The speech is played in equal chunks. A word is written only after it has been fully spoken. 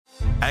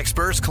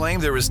Experts claim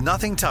there is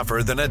nothing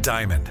tougher than a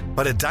diamond.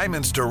 But at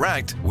Diamonds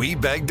Direct, we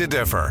beg to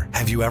differ.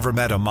 Have you ever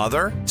met a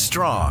mother?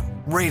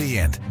 Strong,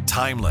 radiant,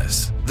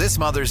 timeless. This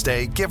Mother's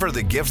Day, give her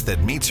the gift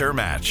that meets her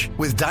match.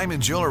 With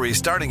diamond jewelry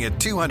starting at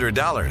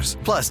 $200.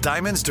 Plus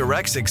Diamonds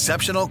Direct's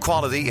exceptional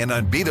quality and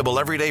unbeatable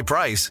everyday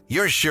price,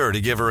 you're sure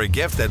to give her a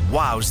gift that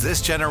wows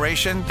this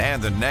generation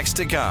and the next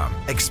to come.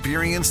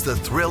 Experience the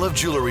thrill of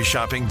jewelry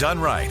shopping done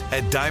right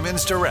at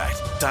Diamonds Direct.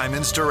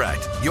 Diamonds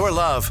Direct. Your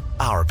love,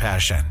 our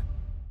passion.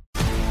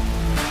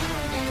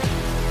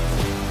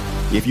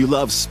 If you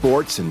love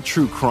sports and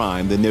true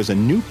crime, then there's a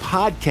new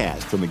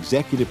podcast from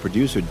executive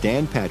producer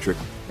Dan Patrick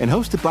and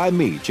hosted by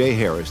me, Jay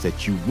Harris,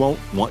 that you won't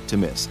want to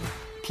miss.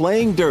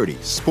 Playing Dirty: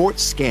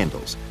 Sports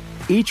Scandals.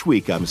 Each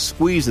week, I'm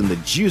squeezing the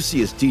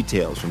juiciest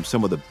details from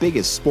some of the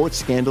biggest sports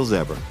scandals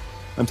ever.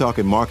 I'm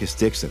talking Marcus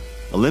Dixon,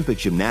 Olympic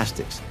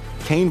gymnastics,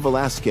 Cain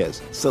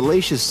Velasquez,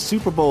 salacious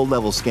Super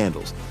Bowl-level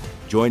scandals.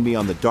 Join me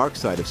on the dark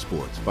side of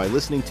sports by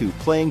listening to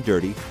Playing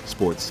Dirty: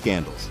 Sports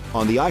Scandals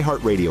on the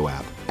iHeartRadio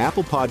app,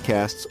 Apple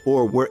Podcasts,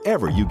 or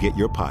wherever you get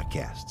your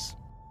podcasts.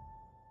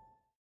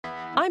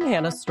 I'm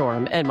Hannah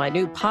Storm, and my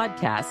new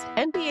podcast,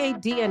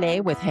 NBA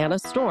DNA with Hannah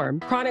Storm,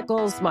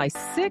 chronicles my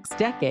 6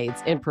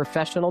 decades in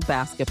professional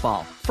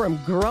basketball. From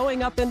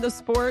growing up in the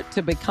sport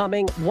to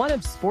becoming one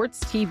of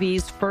sports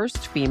TV's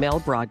first female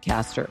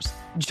broadcasters.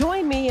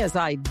 Join me as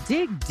I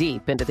dig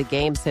deep into the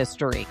game's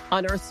history,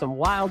 unearth some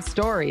wild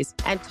stories,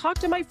 and talk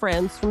to my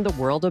friends from the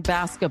world of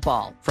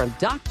basketball, from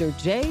Dr.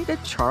 J to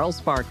Charles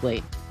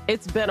Barkley.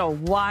 It's been a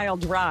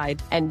wild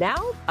ride, and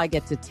now I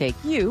get to take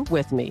you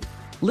with me.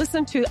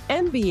 Listen to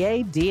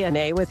NBA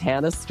DNA with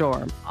Hannah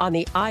Storm on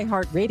the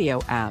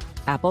iHeartRadio app,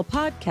 Apple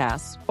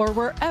Podcasts, or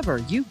wherever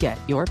you get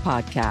your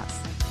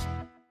podcasts.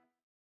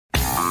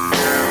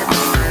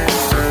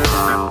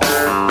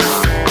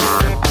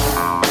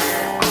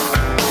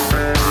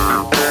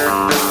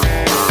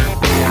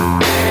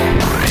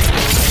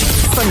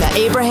 From the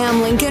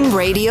Abraham Lincoln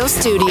Radio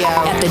Studio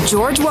at the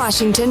George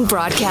Washington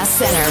Broadcast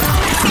Center,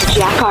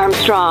 Jack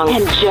Armstrong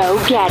and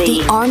Joe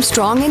Getty. The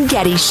Armstrong and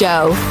Getty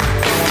Show.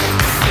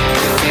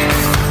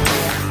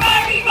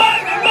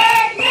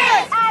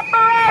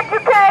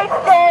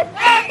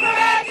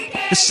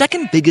 The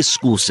second biggest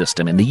school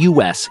system in the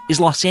U.S. is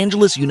Los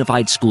Angeles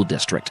Unified School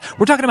District.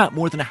 We're talking about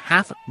more than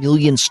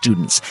 500,000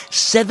 students,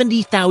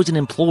 70,000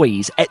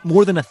 employees at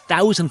more than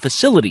 1,000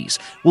 facilities.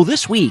 Well,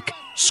 this week,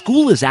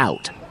 school is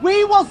out.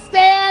 We will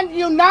stand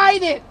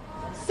united,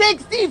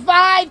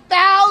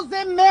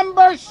 65,000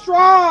 members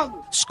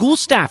strong. School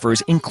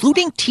staffers,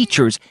 including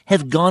teachers,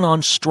 have gone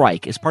on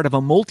strike as part of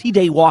a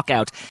multi-day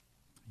walkout.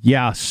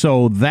 Yeah,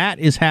 so that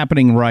is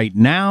happening right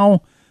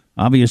now.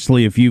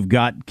 Obviously, if you've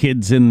got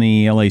kids in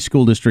the L.A.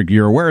 school district,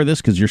 you're aware of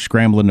this because you're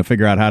scrambling to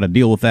figure out how to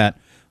deal with that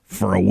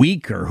for a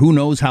week or who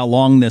knows how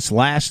long this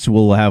lasts.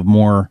 We'll have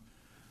more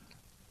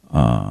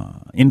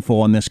info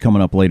on this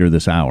coming up later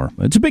this hour.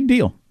 It's a big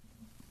deal.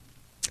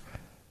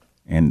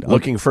 And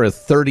looking for a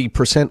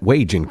 30%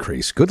 wage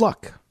increase. Good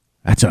luck.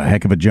 That's a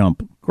heck of a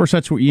jump. Of course,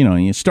 that's what,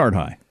 you start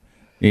high.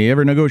 You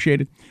ever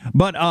negotiated?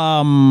 But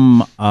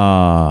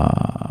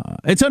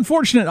it's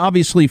unfortunate,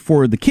 obviously,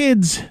 for the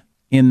kids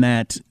in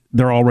that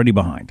they're already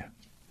behind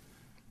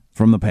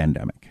from the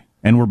pandemic.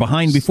 And we're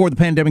behind before the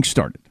pandemic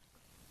started.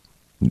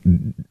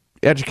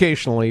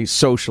 Educationally,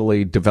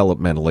 socially,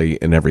 developmentally,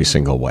 in every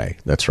single way.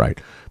 That's right.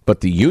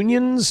 But the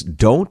unions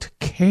don't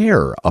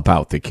care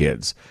about the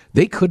kids.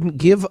 They couldn't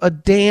give a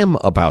damn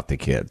about the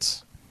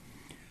kids.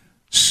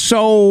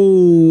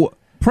 So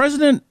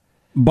President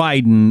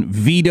Biden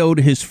vetoed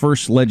his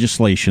first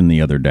legislation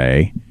the other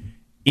day.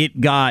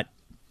 It got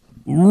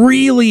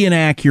really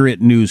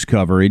inaccurate news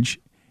coverage.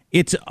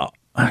 It's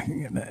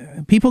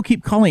people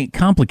keep calling it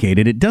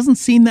complicated. It doesn't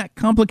seem that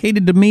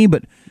complicated to me,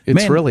 but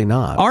it's really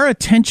not. Our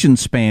attention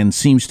span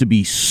seems to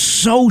be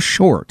so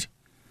short.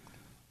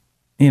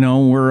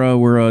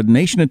 We're a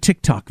nation of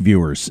TikTok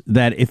viewers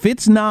that if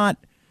it's not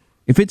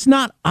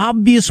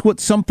obvious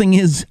what something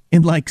is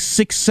in like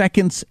 6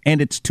 seconds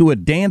and it's to a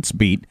dance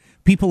beat,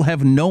 people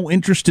have no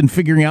interest in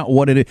figuring out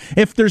what it is.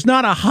 If there's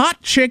not a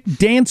hot chick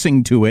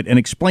dancing to it and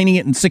explaining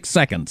it in 6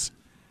 seconds,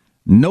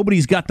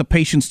 nobody's got the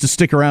patience to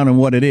stick around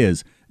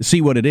and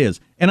see what it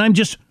is. And I'm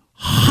just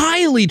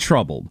highly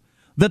troubled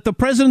that the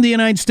President of the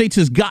United States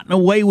has gotten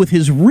away with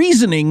his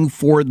reasoning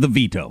for the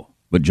veto.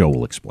 But Joe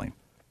will explain.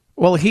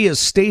 Well, he has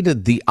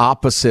stated the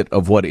opposite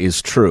of what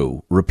is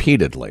true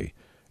repeatedly.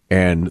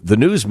 And the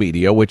news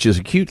media, which is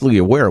acutely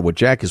aware of what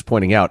Jack is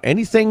pointing out,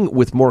 anything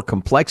with more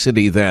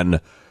complexity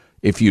than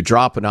if you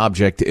drop an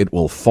object, it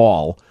will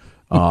fall,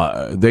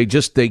 they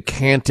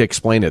can't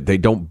explain it. They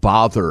don't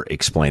bother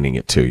explaining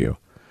it to you.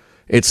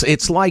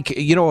 It's like,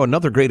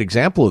 another great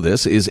example of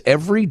this is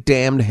every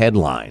damned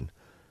headline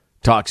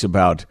talks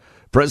about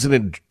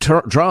President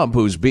Trump,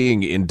 who's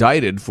being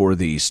indicted for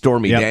the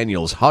Stormy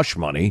Daniels hush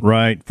money.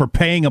 Right, for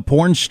paying a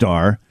porn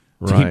star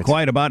to keep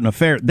quiet about an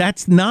affair.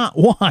 That's not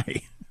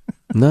why.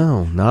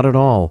 No, not at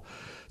all.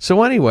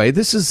 So anyway,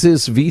 this is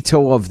his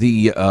veto of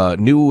the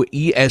new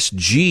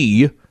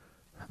ESG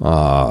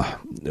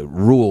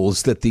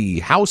rules that the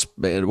House,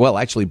 well,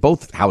 actually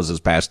both houses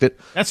passed it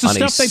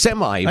on a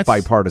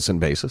semi-bipartisan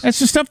basis. That's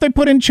the stuff they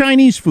put in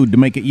Chinese food to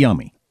make it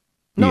yummy.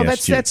 No,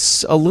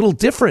 that's a little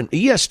different.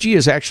 ESG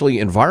is actually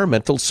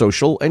environmental,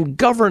 social, and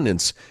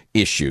governance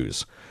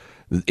issues.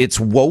 It's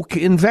woke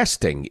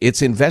investing.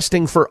 It's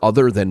investing for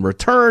other than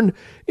return.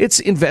 It's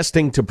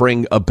investing to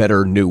bring a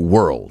better new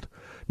world.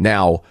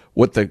 Now,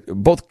 what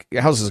both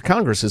houses of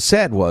Congress has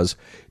said was,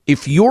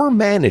 if you're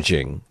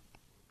managing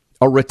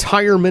a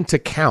retirement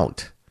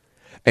account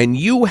and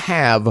you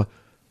have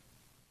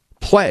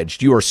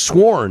pledged, you are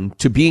sworn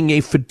to being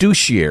a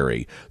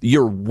fiduciary,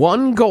 your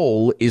one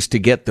goal is to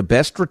get the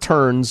best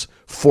returns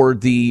for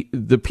the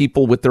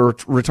people with their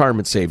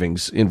retirement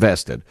savings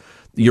invested.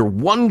 Your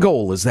one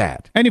goal is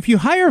that. And if you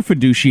hire a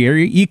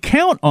fiduciary, you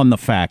count on the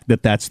fact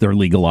that that's their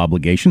legal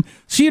obligation,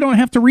 so you don't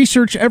have to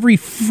research every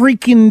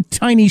freaking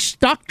tiny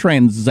stock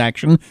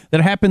transaction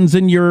that happens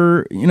in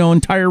your,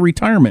 entire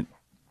retirement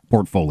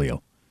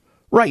portfolio.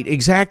 Right,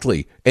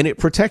 exactly. And it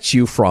protects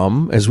you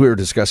from, as we were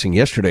discussing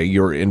yesterday,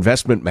 your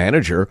investment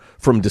manager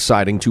from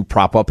deciding to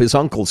prop up his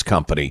uncle's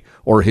company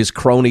or his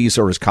cronies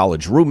or his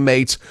college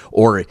roommates,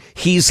 or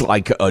he's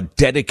like a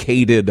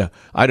dedicated,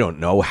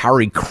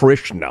 Hare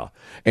Krishna.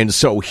 And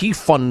so he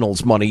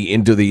funnels money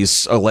into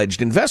these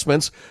alleged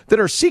investments that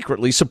are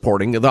secretly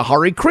supporting the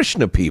Hare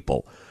Krishna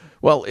people.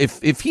 Well,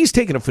 if he's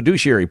taken a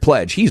fiduciary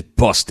pledge, he's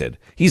busted.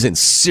 He's in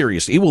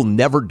serious. He will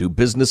never do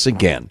business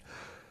again.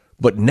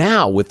 But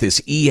now with this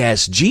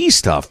ESG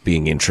stuff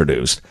being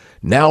introduced,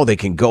 now they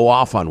can go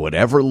off on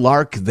whatever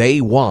lark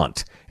they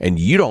want, and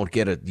you don't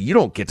get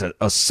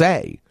a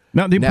say.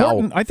 Now,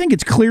 I think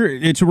it's clear.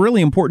 It's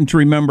really important to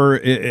remember.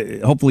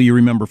 Hopefully, you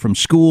remember from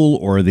school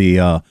or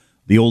the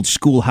old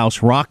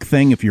Schoolhouse Rock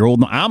thing. If you're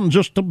old, I'm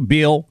just a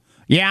bill.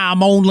 Yeah,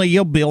 I'm only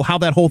a bill. How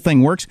that whole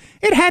thing works.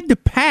 It had to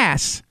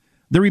pass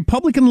the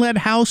Republican-led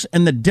House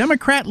and the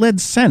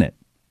Democrat-led Senate.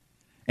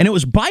 And it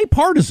was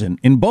bipartisan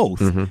in both.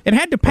 Mm-hmm. It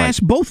had to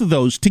pass both of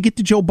those to get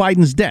to Joe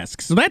Biden's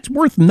desk. So that's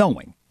worth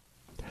knowing.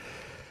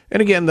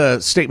 And again, the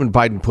statement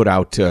Biden put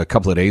out a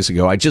couple of days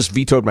ago, I just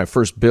vetoed my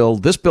first bill.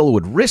 This bill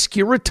would risk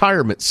your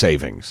retirement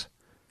savings.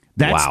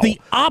 That's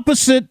the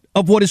opposite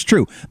of what is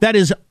true. That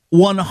is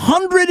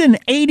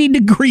 180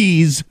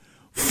 degrees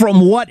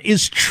from what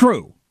is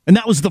true. And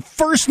that was the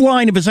first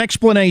line of his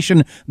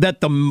explanation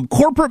that the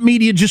corporate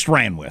media just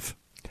ran with.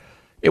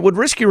 It would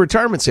risk your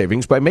retirement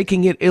savings by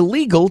making it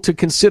illegal to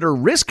consider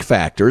risk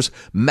factors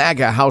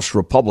MAGA House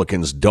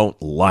Republicans don't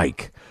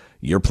like.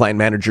 Your plan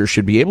manager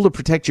should be able to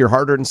protect your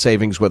hard-earned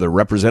savings whether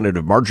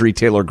Representative Marjorie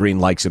Taylor Greene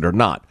likes it or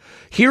not.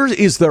 Here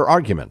is their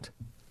argument.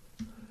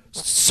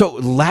 So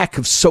lack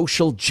of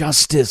social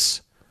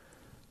justice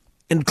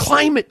and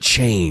climate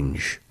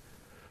change.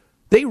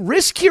 They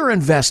risk your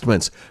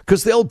investments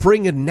because they'll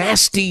bring a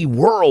nasty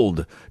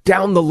world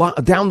down the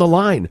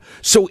line.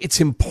 So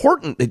it's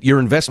important that your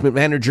investment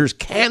managers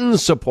can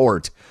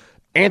support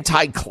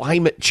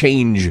anti-climate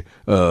change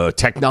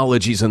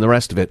technologies and the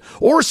rest of it,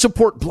 or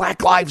support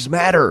Black Lives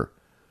Matter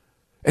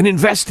and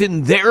invest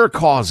in their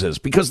causes,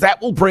 because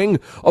that will bring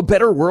a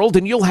better world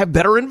and you'll have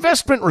better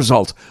investment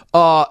results.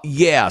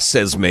 Yeah,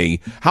 says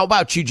me. How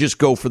about you just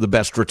go for the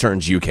best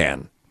returns you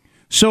can?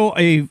 So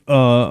a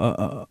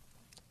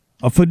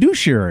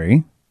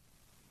fiduciary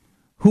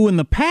who in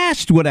the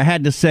past would have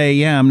had to say,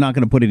 yeah, I'm not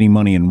going to put any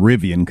money in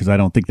Rivian because I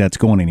don't think that's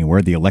going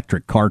anywhere, the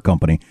electric car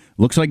company.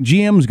 Looks like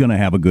GM's going to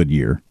have a good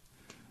year.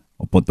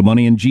 I'll put the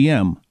money in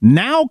GM.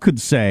 Now could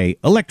say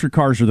electric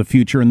cars are the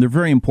future and they're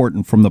very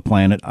important from the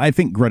planet. I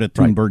think Greta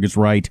Thunberg is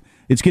right.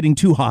 It's getting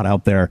too hot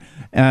out there.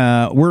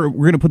 We're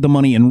going to put the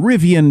money in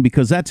Rivian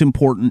because that's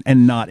important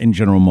and not in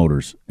General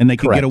Motors. And they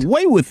can get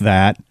away with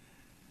that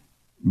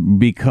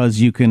because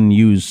you can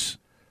use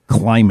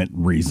climate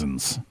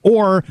reasons,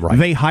 or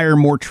they hire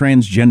more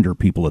transgender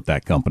people at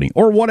that company,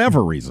 or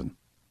whatever reason.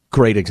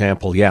 Great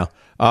example, yeah.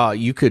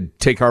 You could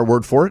take our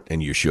word for it,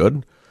 and you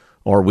should,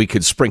 or we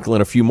could sprinkle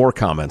in a few more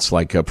comments,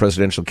 like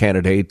presidential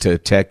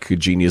candidate tech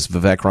genius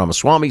Vivek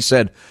Ramaswamy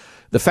said,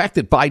 the fact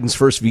that Biden's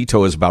first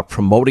veto is about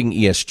promoting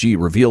ESG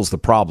reveals the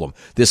problem.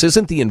 This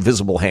isn't the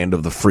invisible hand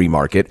of the free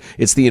market.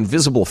 It's the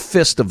invisible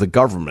fist of the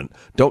government.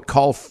 Don't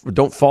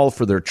fall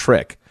for their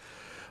trick.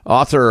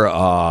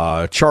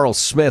 Author Charles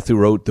Smith, who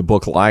wrote the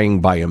book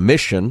Lying by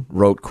Omission,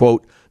 wrote,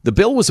 quote, the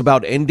bill was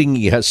about ending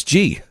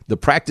ESG, the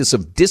practice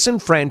of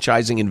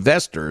disenfranchising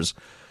investors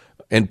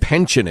and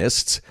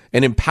pensionists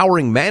and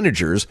empowering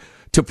managers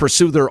to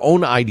pursue their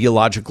own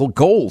ideological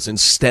goals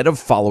instead of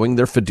following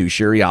their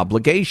fiduciary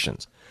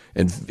obligations.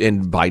 And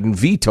Biden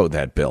vetoed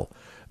that bill.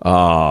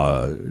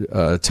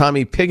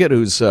 Tommy Pigott,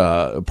 who's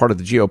part of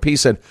the GOP,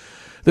 said,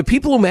 the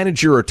people who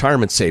manage your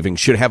retirement savings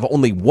should have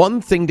only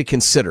one thing to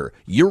consider,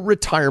 your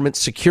retirement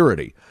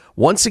security.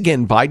 Once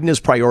again, Biden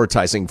is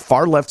prioritizing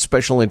far-left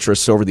special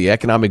interests over the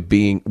economic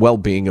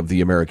well-being of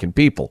the American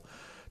people.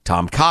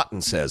 Tom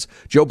Cotton says,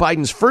 Joe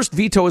Biden's first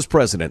veto as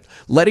president,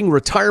 letting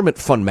retirement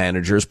fund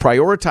managers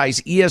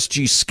prioritize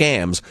ESG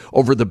scams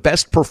over the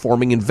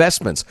best-performing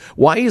investments.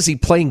 Why is he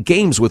playing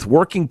games with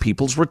working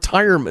people's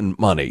retirement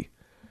money?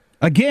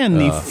 Again,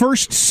 the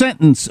first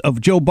sentence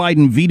of Joe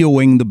Biden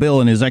vetoing the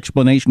bill and his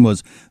explanation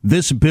was,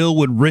 this bill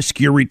would risk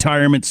your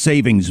retirement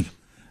savings.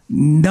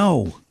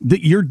 No,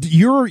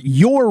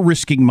 you're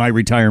risking my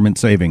retirement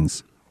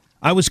savings.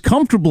 I was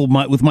comfortable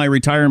with my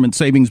retirement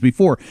savings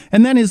before.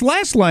 And then his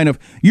last line of,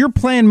 your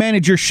plan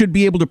manager should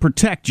be able to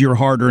protect your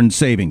hard-earned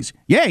savings.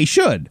 Yeah, he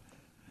should.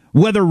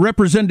 Whether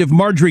Representative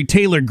Marjorie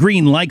Taylor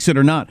Greene likes it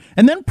or not.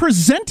 And then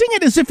presenting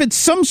it as if it's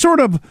some sort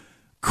of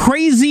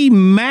crazy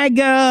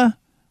MAGA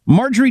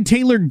Marjorie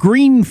Taylor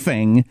Greene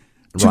thing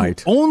to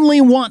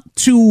only want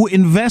to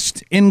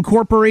invest in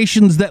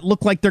corporations that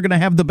look like they're going to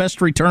have the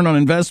best return on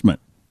investment.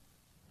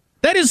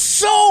 That is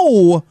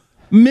so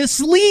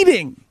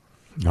misleading.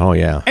 Oh,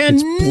 yeah. And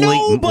it's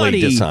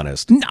blatantly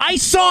dishonest. I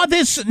saw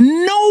this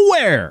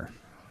nowhere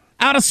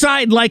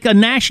outside like a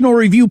National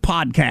Review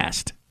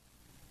podcast.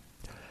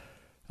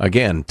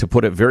 Again, to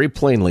put it very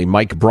plainly,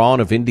 Mike Braun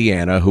of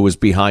Indiana, who was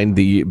behind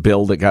the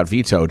bill that got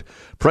vetoed,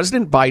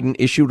 President Biden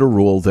issued a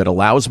rule that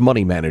allows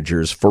money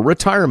managers for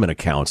retirement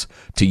accounts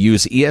to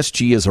use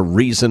ESG as a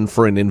reason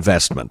for an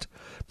investment.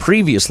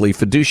 Previously,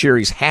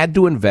 fiduciaries had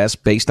to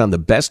invest based on the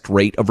best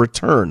rate of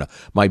return.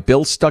 My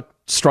bill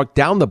struck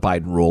down the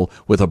Biden rule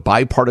with a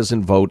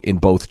bipartisan vote in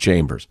both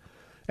chambers.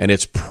 And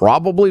it's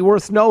probably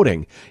worth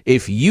noting,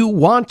 if you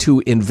want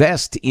to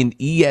invest in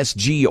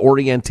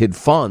ESG-oriented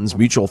funds,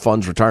 mutual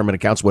funds, retirement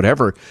accounts,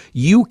 whatever,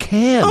 you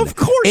can. Of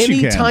course you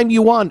can. Anytime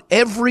you want.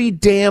 Every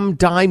damn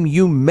dime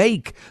you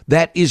make,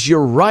 that is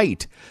your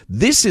right.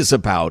 This is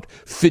about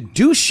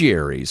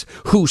fiduciaries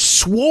who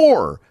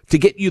swore to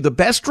get you the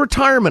best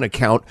retirement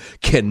account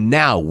can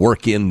now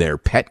work in their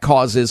pet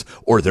causes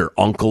or their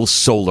uncle's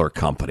solar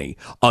company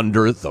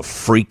under the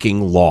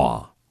freaking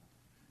law.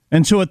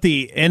 And so at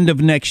the end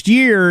of next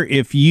year,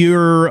 if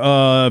your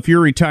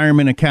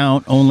retirement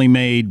account only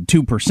made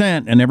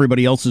 2% and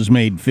everybody else's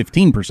made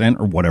 15%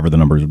 or whatever the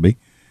numbers would be,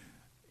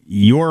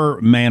 your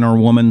man or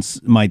woman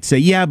might say,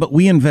 yeah, but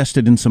we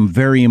invested in some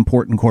very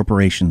important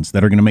corporations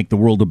that are going to make the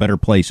world a better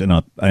place in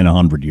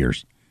 100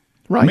 years.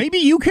 Right. Maybe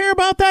you care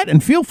about that,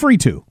 and feel free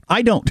to.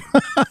 I don't.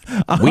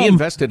 We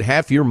invested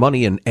half your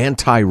money in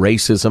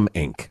Anti-Racism,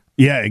 Inc.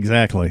 Yeah,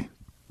 exactly.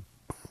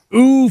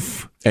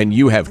 Oof. And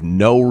you have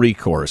no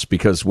recourse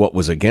because what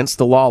was against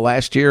the law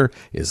last year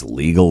is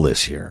legal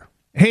this year.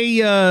 Hey,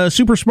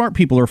 super smart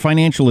people or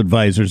financial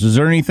advisors, is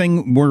there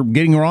anything we're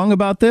getting wrong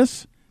about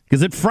this?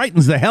 Because it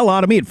frightens the hell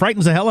out of me. It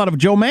frightens the hell out of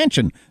Joe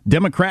Manchin,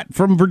 Democrat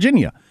from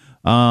Virginia.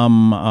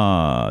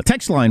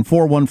 Text line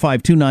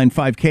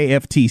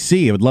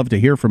 415-295-KFTC. I would love to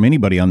hear from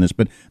anybody on this,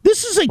 but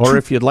this is or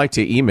if you'd like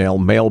to email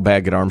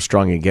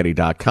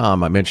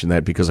mailbag@armstrongandgetty.com. I mentioned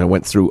that because I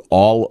went through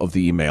all of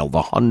the email,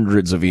 the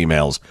hundreds of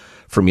emails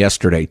from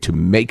yesterday to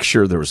make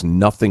sure there was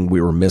nothing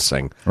we were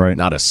missing. Right.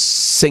 Not a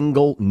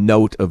single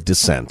note of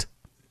dissent.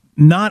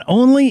 Not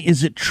only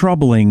is it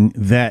troubling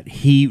that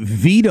he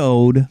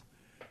vetoed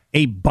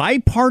a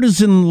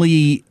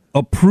bipartisanly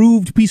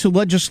approved piece of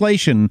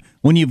legislation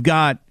when you've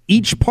got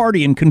each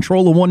party in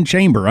control of one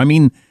chamber. I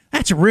mean,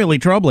 that's really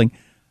troubling.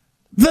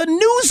 The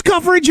news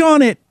coverage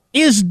on it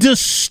is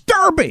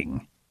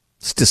disturbing.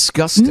 It's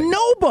disgusting.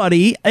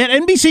 Nobody at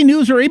NBC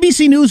News or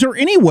ABC News or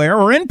anywhere,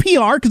 or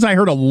NPR, because I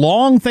heard a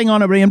long thing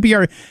on it at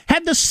NPR,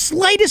 had the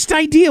slightest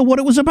idea what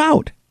it was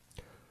about.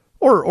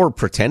 Or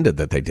pretended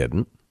that they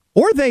didn't.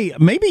 Or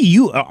maybe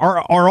you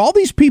are all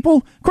these people,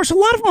 of course, a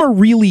lot of them are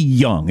really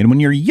young. And when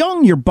you're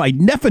young, you're by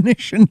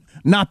definition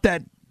not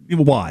that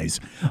wise.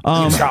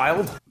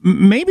 Child.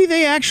 Maybe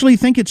they actually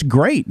think it's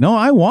great. No,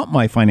 I want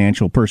my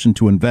financial person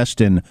to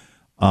invest in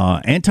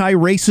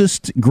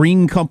anti-racist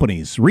green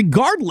companies,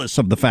 regardless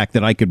of the fact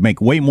that I could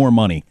make way more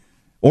money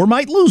or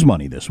might lose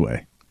money this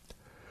way.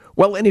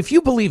 Well, and if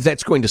you believe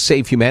that's going to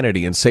save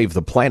humanity and save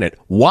the planet,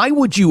 why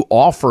would you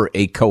offer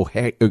a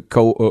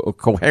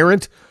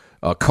coherent,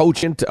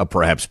 cogent,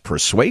 perhaps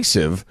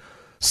persuasive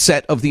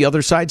set of the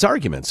other side's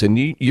arguments in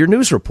your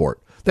news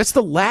report? That's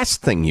the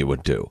last thing you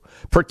would do,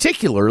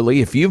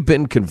 particularly if you've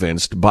been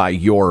convinced by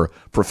your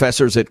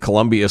professors at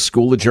Columbia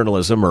School of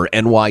Journalism or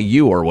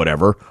NYU or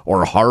whatever,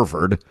 or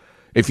Harvard,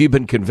 if you've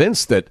been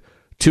convinced that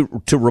to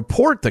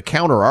report the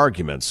counter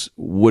arguments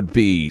would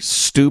be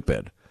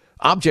stupid.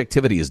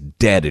 Objectivity is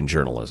dead in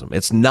journalism.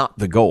 It's not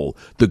the goal.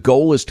 The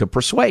goal is to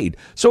persuade.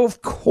 So,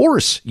 of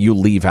course, you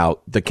leave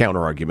out the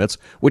counter arguments,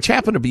 which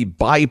happen to be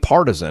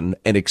bipartisan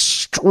and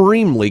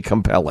extremely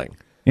compelling.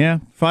 Yeah,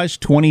 if I was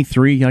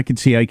 23, I could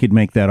see I could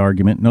make that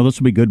argument. No, this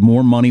will be good.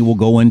 More money will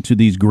go into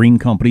these green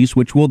companies,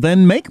 which will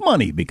then make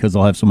money because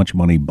they'll have so much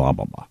money, blah,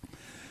 blah, blah.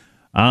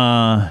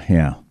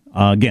 Yeah.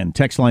 Again,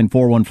 text line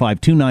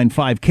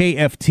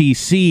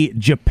 415-295-KFTC.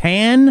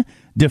 Japan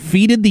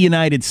defeated the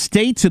United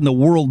States in the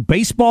World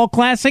Baseball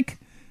Classic.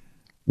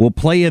 We'll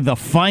play you the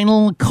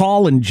final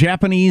call in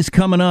Japanese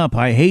coming up.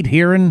 I hate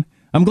hearing.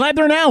 I'm glad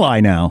they're an ally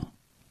now.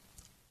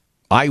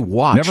 I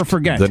watched Never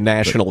forget the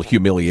national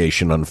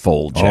humiliation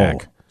unfold,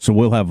 Jack. So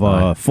we'll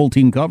have full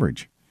team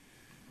coverage.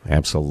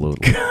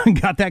 Absolutely.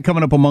 Got that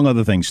coming up, among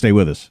other things. Stay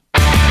with us.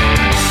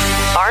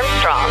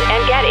 Armstrong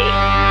and Getty.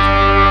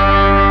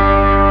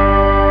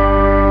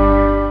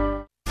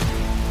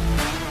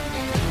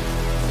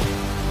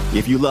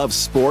 If you love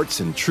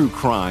sports and true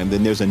crime,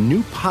 then there's a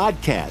new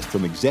podcast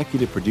from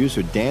executive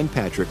producer Dan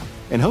Patrick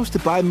and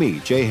hosted by me,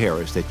 Jay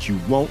Harris, that you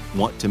won't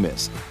want to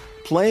miss.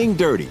 Playing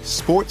Dirty: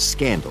 Sports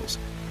Scandals.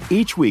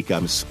 Each week,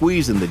 I'm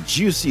squeezing the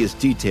juiciest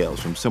details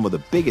from some of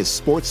the biggest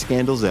sports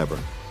scandals ever.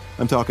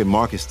 I'm talking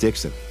Marcus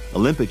Dixon,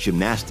 Olympic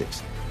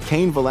gymnastics,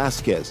 Cain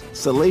Velasquez,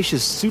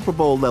 salacious Super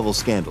Bowl-level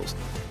scandals.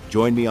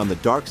 Join me on the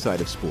dark side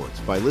of sports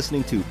by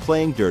listening to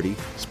Playing Dirty: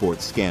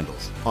 Sports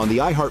Scandals on the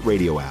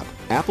iHeartRadio app,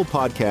 Apple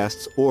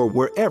Podcasts, or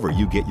wherever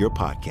you get your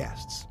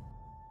podcasts.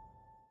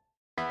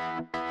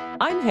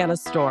 I'm Hannah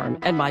Storm,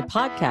 and my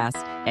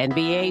podcast,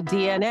 NBA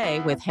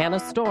DNA with Hannah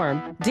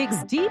Storm,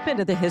 digs deep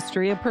into the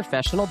history of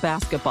professional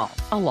basketball,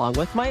 along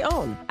with my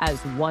own, as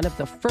one of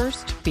the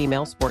first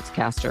female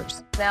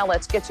sportscasters. Now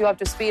let's get you up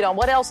to speed on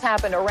what else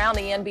happened around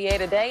the NBA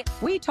today.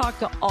 We talk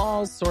to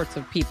all sorts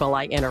of people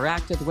I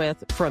interacted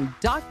with, from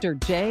Dr.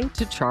 J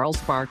to Charles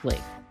Barkley,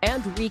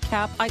 and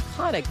recap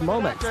iconic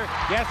moments.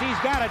 Yes, he's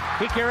got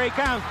it. Here he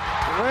comes.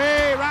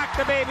 Way rock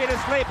the baby to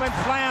sleep and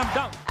slam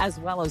dunk. As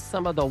well as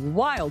some of the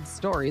wild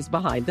stories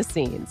behind the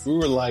scenes. We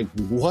were like,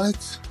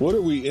 what? What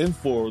are we in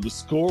for? The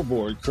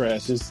scoreboard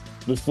crashes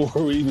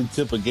before we even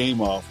tip a game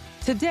off.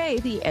 Today,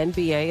 the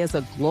NBA is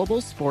a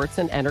global sports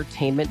and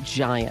entertainment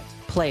giant.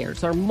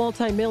 Players are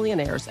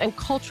multimillionaires and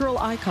cultural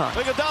icons.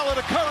 Iguodala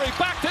to Curry,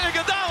 back to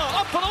Iguodala,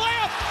 up for the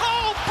layup.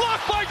 Oh,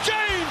 blocked by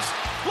James.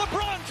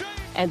 LeBron James.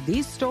 And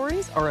these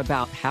stories are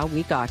about how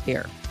we got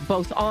here,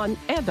 both on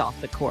and off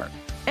the court.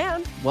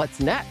 And what's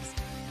next?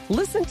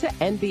 Listen to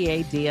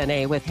NBA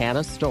DNA with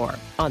Hannah Storm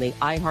on the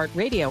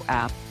iHeartRadio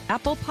app,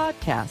 Apple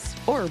Podcasts,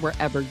 or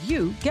wherever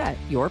you get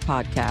your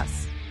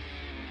podcasts.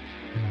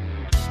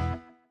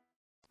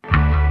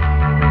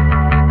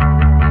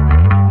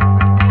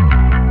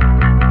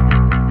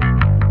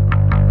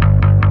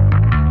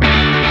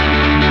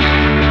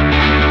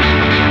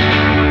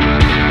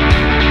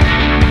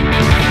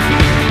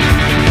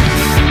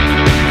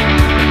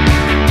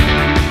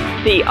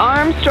 The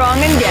Armstrong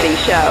and Getty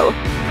Show.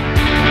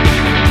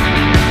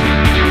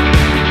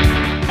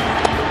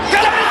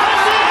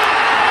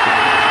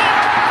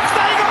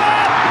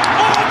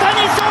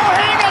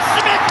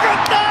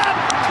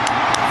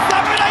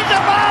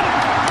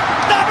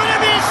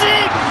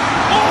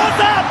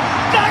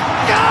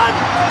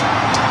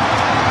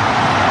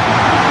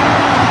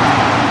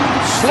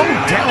 Slow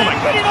down.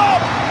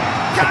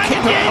 I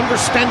can't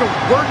understand a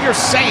word you're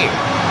saying.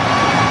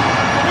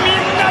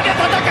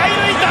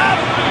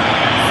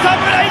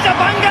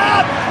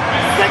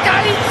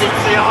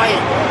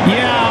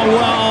 Yeah,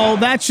 well,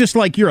 that's just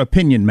like your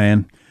opinion,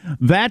 man.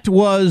 That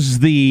was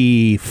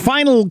the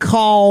final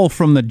call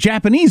from the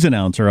Japanese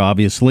announcer,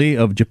 obviously,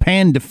 of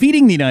Japan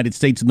defeating the United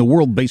States in the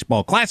World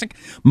Baseball Classic.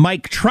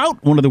 Mike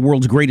Trout, one of the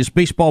world's greatest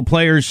baseball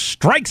players,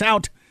 strikes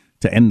out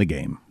to end the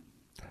game.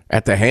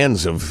 At the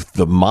hands of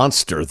the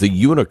monster, the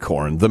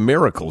unicorn, the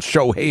miracle,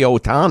 Shohei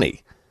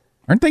Ohtani.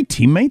 Aren't they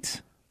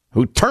teammates?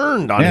 Who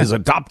turned on his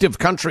adoptive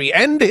country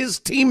and his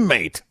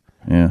teammate.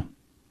 Yeah.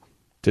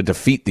 To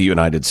defeat the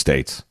United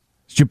States.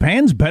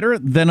 Japan's better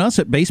than us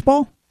at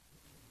baseball?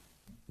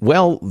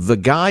 Well, the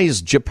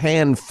guys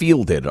Japan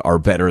fielded are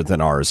better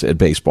than ours at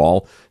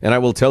baseball. And I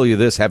will tell you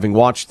this, having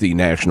watched the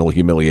national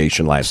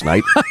humiliation last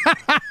night.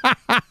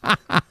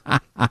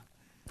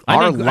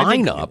 Our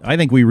lineup. I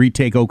think we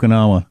retake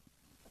Okinawa.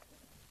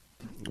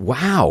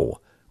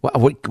 Wow.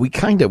 Well, we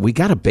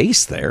got a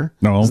base there.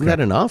 Oh, okay. Isn't that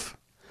enough?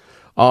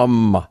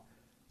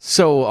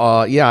 So,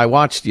 I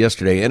watched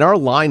yesterday, and our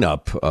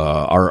lineup,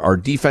 our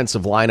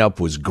defensive lineup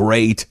was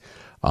great.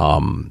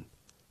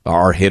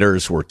 Our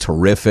hitters were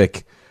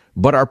terrific,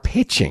 but our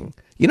pitching,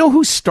 you know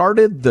who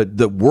started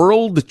the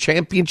World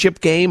Championship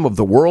game of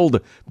the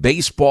World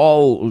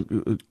Baseball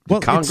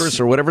Congress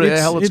or whatever the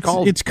hell it's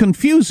called? It's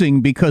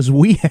confusing because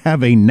we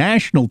have a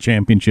national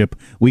championship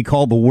we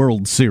call the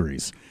World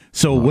Series.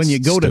 So when you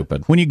go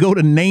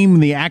to name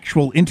the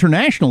actual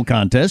international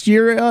contest,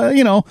 you're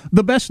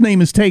the best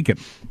name is taken.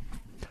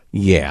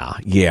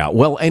 Yeah.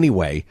 Well,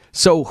 anyway,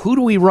 so who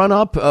do we run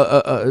up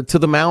to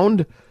the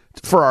mound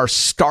for our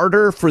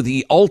starter for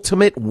the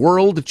ultimate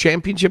World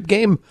Championship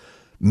game?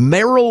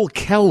 Merrill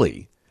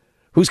Kelly,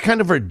 who's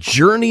kind of a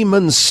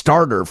journeyman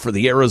starter for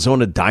the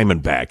Arizona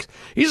Diamondbacks.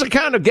 He's the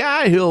kind of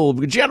guy who'll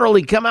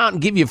generally come out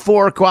and give you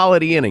 4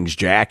 quality innings,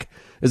 Jack.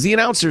 As the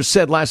announcer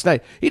said last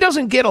night, he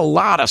doesn't get a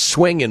lot of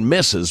swing and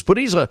misses, but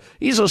he's a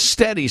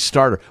steady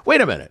starter.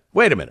 Wait a minute.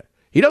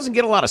 He doesn't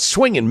get a lot of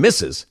swing and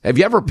misses. Have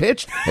you ever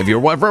pitched? Have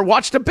you ever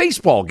watched a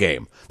baseball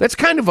game? That's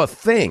kind of a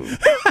thing.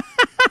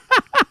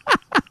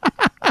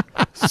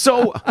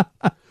 So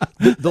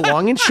the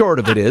long and short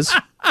of it is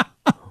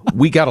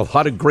we got a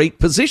lot of great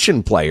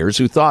position players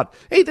who thought,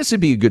 hey, this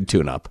would be a good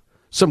tune-up.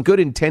 Some good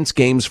intense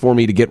games for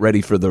me to get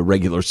ready for the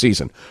regular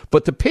season.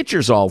 But the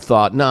pitchers all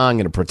thought, I'm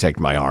going to protect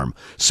my arm.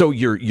 So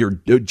your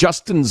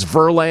Justin's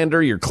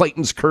Verlander, your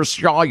Clayton's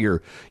Kershaw,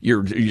 your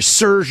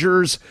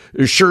Scherzers,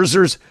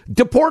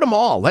 deport them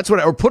all.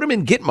 Or put them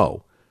in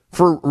Gitmo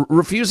for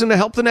refusing to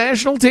help the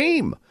national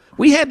team.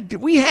 We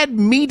had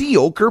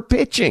mediocre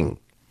pitching.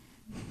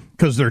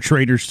 Because they're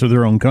traitors to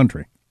their own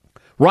country.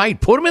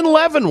 Right, put them in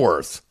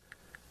Leavenworth.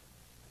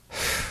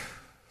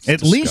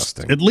 At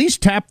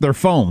least tap their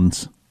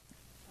phones.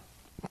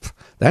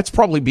 That's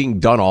probably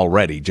being done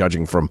already,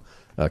 judging from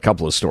a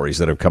couple of stories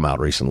that have come out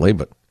recently.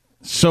 But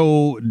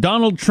so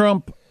Donald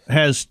Trump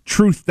has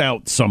truthed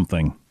out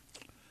something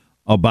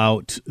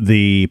about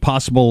the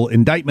possible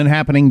indictment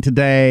happening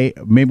today.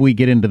 Maybe we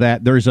get into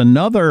that. There's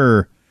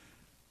another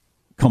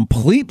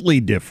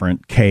completely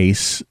different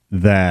case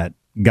that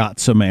got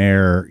some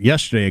air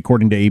yesterday,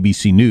 according to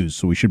ABC News.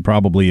 So we should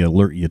probably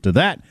alert you to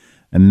that.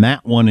 And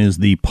that one is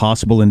the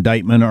possible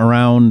indictment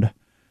around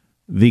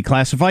the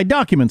classified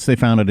documents they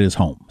found at his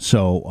home.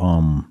 So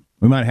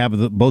we might have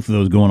both of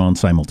those going on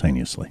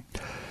simultaneously.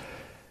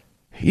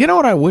 You know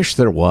what I wish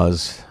there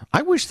was?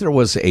 I wish there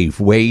was a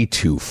way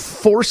to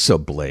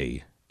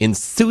forcibly,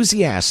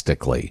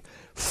 enthusiastically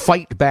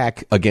fight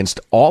back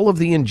against all of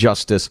the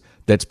injustice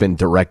that's been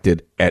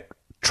directed at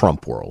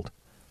Trump world,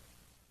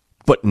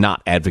 but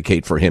not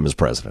advocate for him as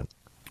president.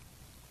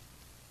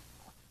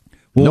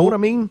 Know what I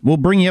mean? We'll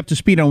bring you up to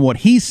speed on what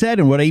he said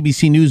and what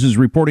ABC News is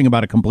reporting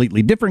about a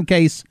completely different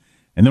case,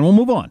 and then we'll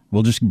move on.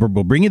 We'll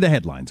bring you the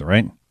headlines, all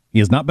right? He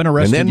has not been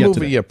arrested yet. And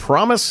then you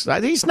promise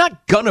he's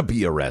not going to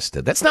be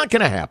arrested. That's not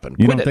going to happen.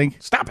 You don't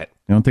think? Stop it.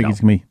 You don't think he's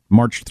going to be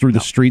marched through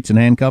the streets in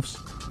handcuffs?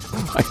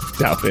 I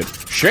doubt it.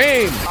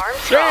 Shame.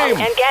 Armstrong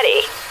and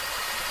Getty.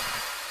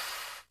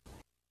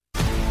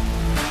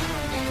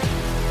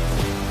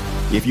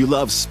 If you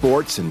love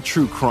sports and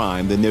true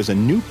crime, then there's a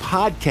new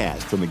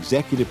podcast from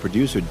executive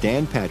producer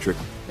Dan Patrick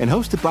and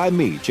hosted by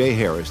me, Jay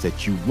Harris,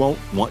 that you won't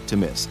want to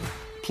miss.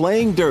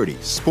 Playing Dirty: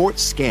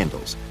 Sports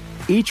Scandals.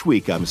 Each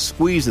week, I'm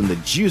squeezing the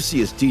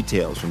juiciest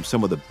details from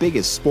some of the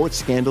biggest sports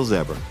scandals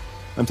ever.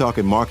 I'm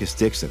talking Marcus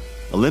Dixon,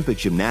 Olympic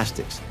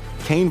gymnastics,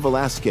 Cain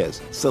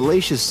Velasquez,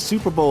 salacious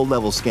Super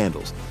Bowl-level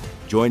scandals.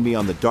 Join me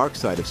on the dark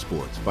side of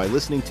sports by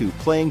listening to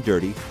Playing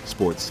Dirty: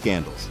 Sports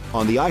Scandals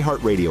on the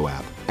iHeartRadio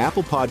app,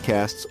 Apple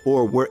Podcasts,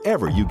 or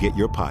wherever you get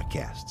your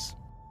podcasts.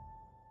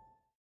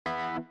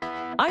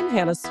 I'm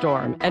Hannah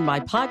Storm, and my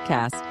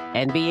podcast,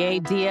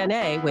 NBA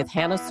DNA with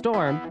Hannah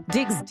Storm,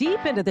 digs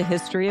deep into the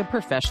history of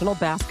professional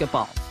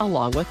basketball,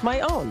 along with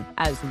my own,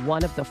 as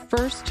one of the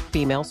first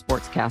female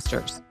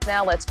sportscasters.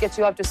 Now let's get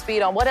you up to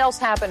speed on what else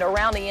happened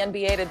around the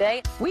NBA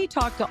today. We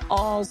talked to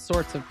all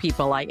sorts of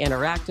people I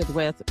interacted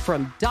with,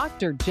 from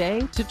Dr.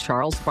 J to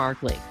Charles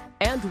Barkley,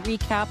 and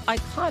recap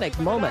iconic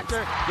moments.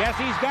 Yes,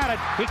 he's got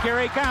it.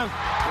 Here he comes.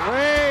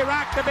 Way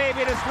rock the baby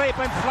to sleep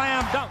and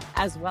slam dunk.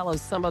 As well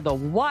as some of the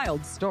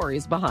wild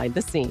stories behind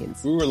the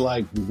scenes. We were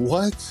like,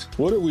 what?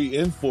 What are we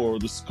in for?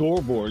 The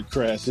scoreboard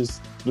crashes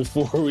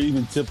before we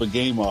even tip a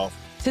game off.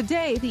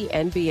 Today, the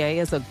NBA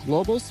is a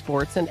global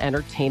sports and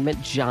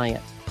entertainment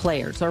giant.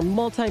 Players are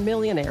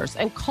multimillionaires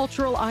and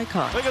cultural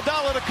icons.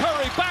 Iguodala to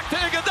Curry, back to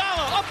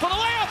Iguodala, up for the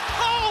layup.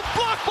 Oh,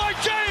 blocked by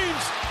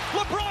James.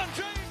 LeBron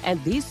James.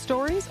 And these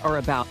stories are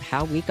about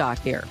how we got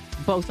here,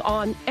 both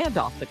on and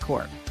off the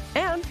court.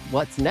 And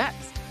what's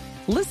next?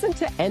 Listen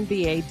to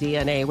NBA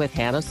DNA with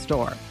Hannah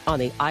Storm on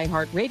the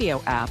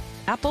iHeartRadio app,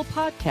 Apple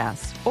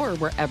Podcasts, or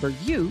wherever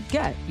you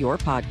get your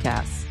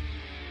podcasts.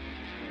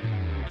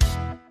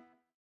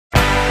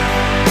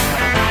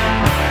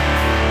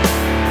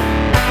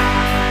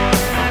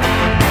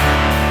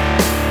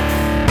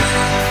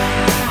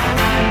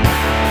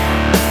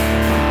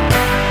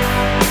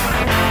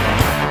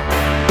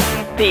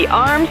 The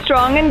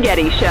Armstrong and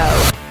Getty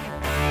Show.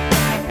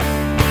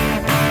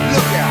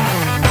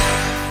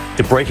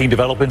 The breaking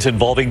developments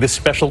involving the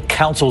special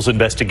counsel's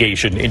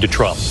investigation into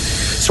Trump.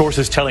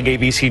 Sources telling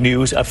ABC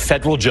News a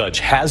federal judge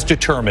has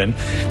determined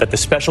that the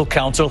special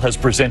counsel has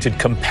presented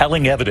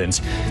compelling evidence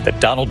that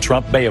Donald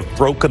Trump may have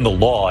broken the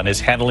law in his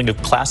handling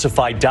of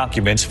classified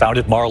documents found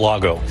at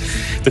Mar-a-Lago.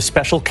 The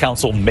special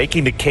counsel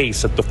making the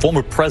case that the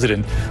former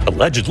president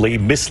allegedly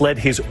misled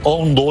his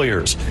own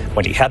lawyers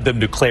when he had them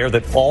declare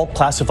that all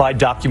classified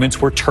documents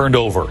were turned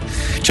over.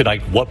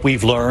 Tonight, what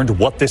we've learned,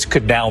 what this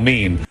could now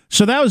mean.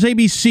 So that was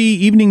ABC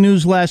Evening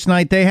News last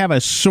night. They have a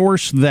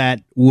source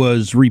that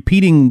was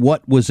repeating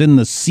what was in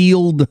the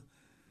sealed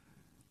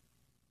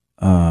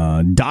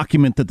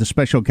document that the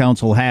special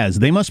counsel has.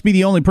 They must be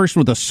the only person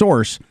with a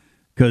source,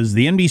 because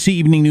the NBC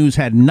Evening News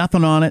had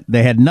nothing on it.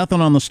 They had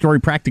nothing on the story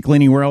practically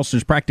anywhere else.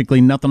 There's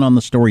practically nothing on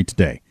the story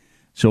today.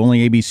 So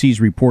only ABC's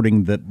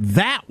reporting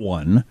that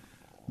one,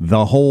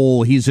 the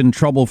whole he's in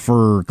trouble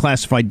for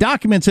classified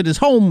documents at his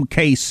home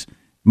case,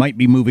 might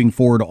be moving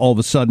forward all of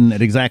a sudden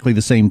at exactly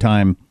the same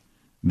time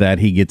that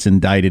he gets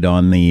indicted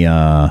on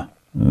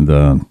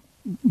the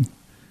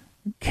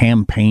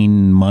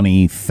campaign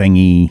money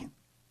thingy,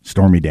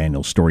 Stormy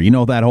Daniels story. You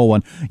know that whole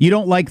one. You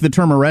don't like the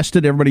term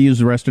arrested. Everybody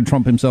uses arrested.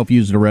 Trump himself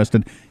used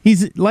arrested.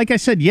 He's, like I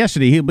said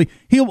yesterday,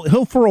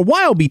 he'll for a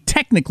while be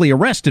technically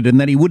arrested,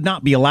 and that he would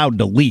not be allowed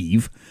to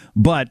leave.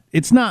 But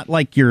it's not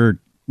like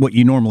what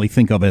you normally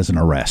think of as an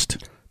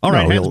arrest. All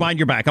right, hands behind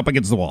your back, up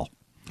against the wall.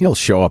 He'll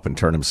show up and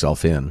turn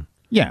himself in.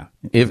 Yeah,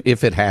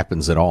 if it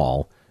happens at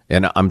all.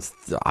 And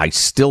I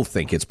still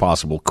think it's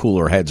possible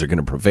cooler heads are going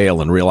to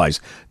prevail and realize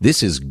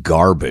this is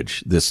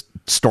garbage, this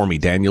Stormy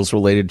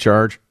Daniels-related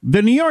charge.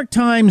 The New York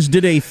Times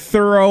did a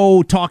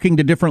thorough talking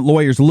to different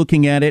lawyers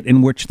looking at it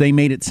in which they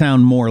made it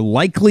sound more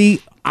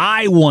likely.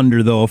 I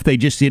wonder, though, if they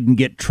just didn't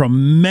get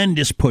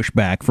tremendous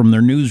pushback from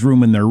their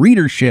newsroom and their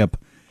readership,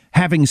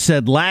 having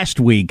said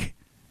last week,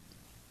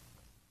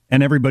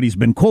 and everybody's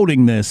been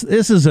quoting this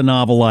is a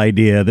novel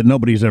idea that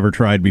nobody's ever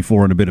tried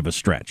before and a bit of a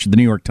stretch. The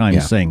New York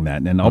Times saying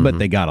that, and I'll bet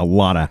they got a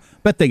lot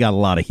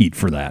of heat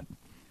for that.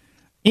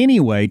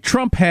 Anyway,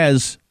 Trump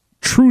has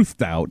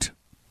truthed out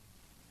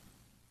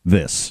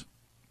this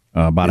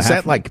about is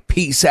that like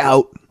peace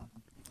out?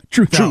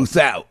 Truth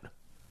out.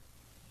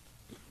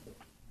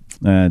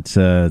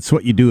 It's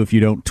what you do if you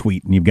don't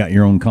tweet and you've got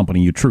your own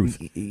company, you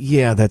truth.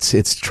 Yeah,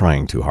 it's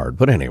trying too hard.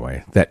 But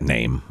anyway, that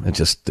name,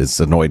 it's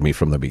annoyed me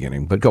from the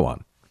beginning. But go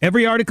on.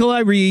 Every article I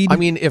read. I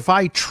mean, if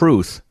I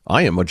truth,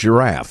 I am a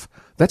giraffe.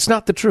 That's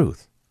not the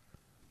truth.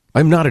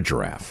 I'm not a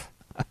giraffe.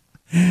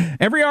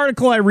 Every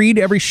article I read,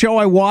 every show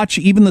I watch,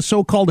 even the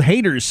so-called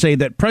haters say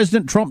that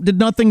President Trump did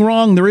nothing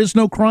wrong. There is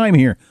no crime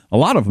here. A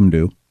lot of them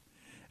do.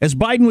 As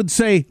Biden would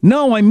say,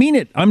 no, I mean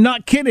it. I'm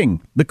not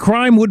kidding. The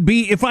crime would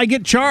be if I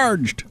get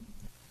charged.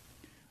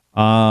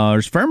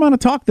 There's a fair amount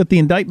of talk that the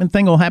indictment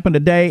thing will happen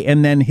today,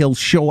 and then he'll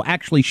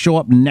actually show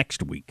up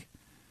next week.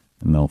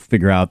 And they'll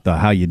figure out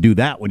how you do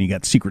that when you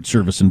got Secret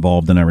Service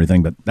involved and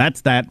everything. But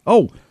that's that.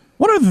 Oh,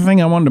 one other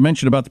thing I wanted to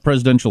mention about the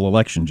presidential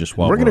election just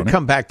while we're going to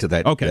come back to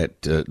that,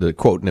 the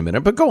quote in a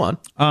minute, but go on.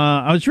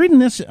 I was reading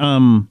this,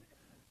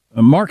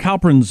 Mark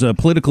Halperin's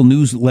political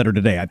newsletter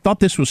today. I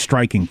thought this was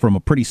striking from a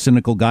pretty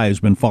cynical guy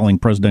who's been following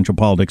presidential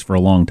politics for a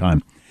long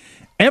time.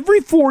 Every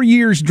 4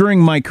 years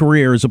during my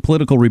career as a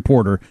political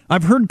reporter,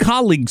 I've heard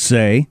colleagues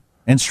say,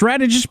 and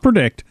strategists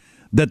predict,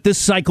 that this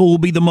cycle will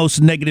be the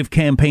most negative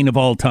campaign of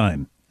all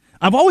time.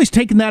 I've always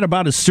taken that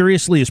about as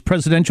seriously as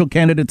presidential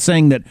candidates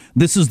saying that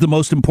this is the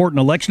most important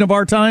election of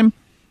our time.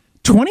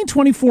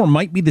 2024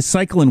 might be the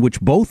cycle in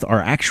which both are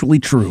actually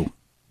true.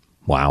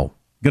 Wow.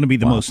 Going to be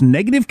the most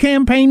negative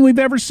campaign we've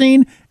ever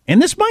seen,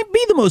 and this might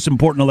be the most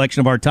important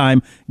election of our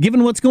time,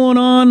 given what's going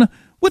on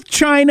with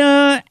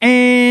China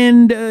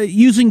and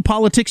using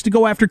politics to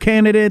go after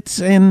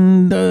candidates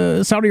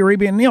and Saudi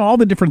Arabia and all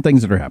the different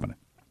things that are happening.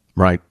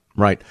 Right.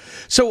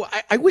 So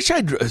I wish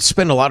I'd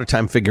spend a lot of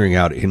time figuring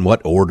out in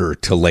what order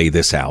to lay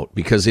this out,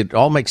 because it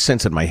all makes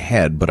sense in my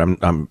head, but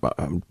I'm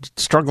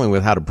struggling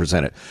with how to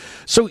present it.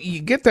 So you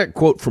get that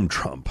quote from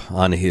Trump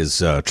on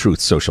his Truth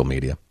social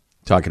media,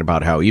 talking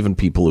about how even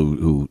people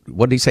who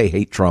what did he say,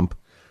 hate Trump,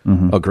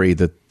 agree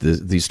that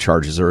these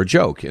charges are a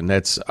joke. And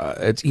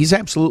he's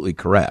absolutely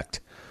correct.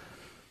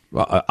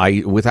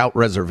 I without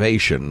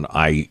reservation,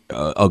 I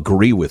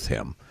agree with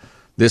him.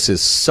 This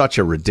is such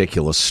a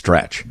ridiculous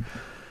stretch.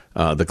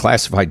 The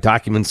classified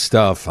document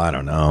stuff, I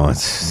don't know.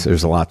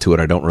 There's a lot to it.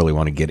 I don't really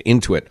want to get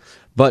into it.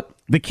 But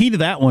the key to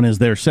that one is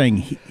they're saying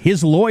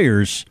his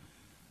lawyers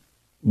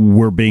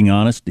were being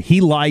honest.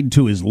 He lied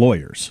to his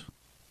lawyers.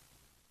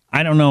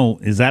 I don't know.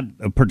 Is that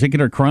a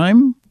particular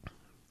crime?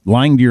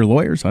 Lying to your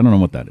lawyers? I don't know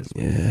what that is.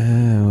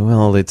 Yeah,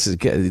 well,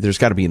 there's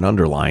got to be an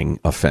underlying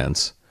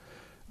offense.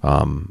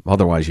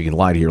 Otherwise, you can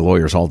lie to your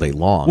lawyers all day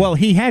long. Well,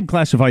 he had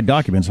classified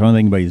documents. I don't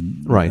think anybody's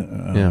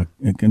right.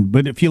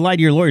 But if you lie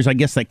to your lawyers, I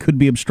guess that could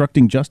be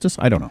obstructing justice.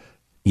 I don't know.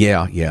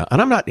 Yeah. And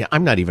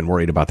I'm not even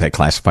worried about that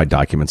classified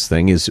documents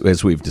thing.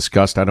 As we've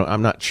discussed,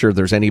 I'm not sure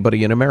there's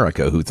anybody in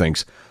America who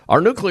thinks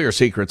our nuclear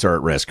secrets are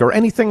at risk or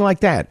anything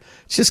like that.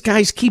 It's just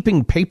guys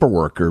keeping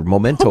paperwork or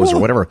mementos or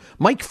whatever.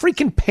 Mike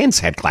freaking Pence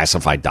had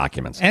classified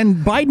documents. And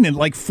Biden had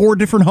like 4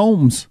 different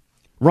homes.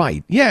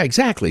 Right. Yeah,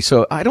 exactly.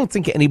 So I don't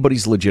think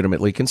anybody's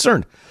legitimately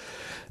concerned.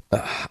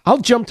 I'll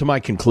jump to my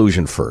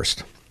conclusion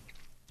first,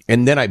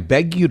 and then I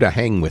beg you to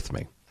hang with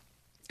me.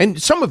 And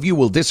some of you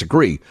will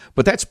disagree,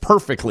 but that's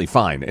perfectly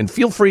fine. And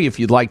feel free, if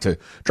you'd like, to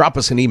drop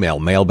us an email,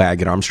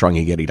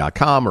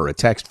 mailbag@armstrongandgetty.com, or a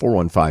text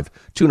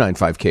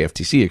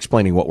 415-295-KFTC,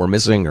 explaining what we're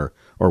missing or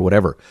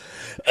whatever.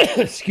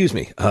 Excuse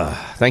me.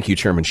 Thank you,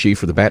 Chairman Xi,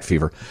 for the bat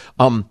fever.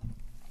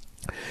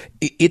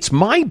 It's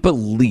my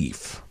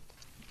belief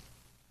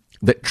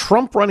that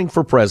Trump running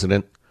for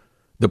president,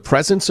 the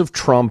presence of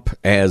Trump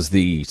as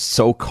the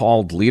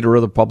so-called leader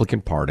of the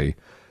Republican Party,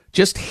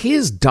 just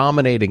his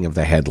dominating of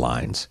the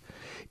headlines,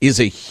 is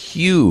a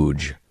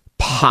huge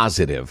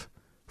positive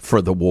for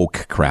the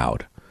woke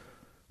crowd,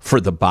 for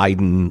the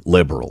Biden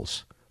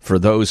liberals, for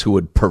those who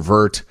would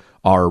pervert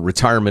our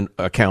retirement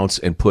accounts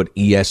and put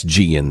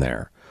ESG in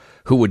there,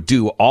 who would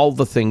do all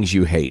the things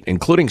you hate,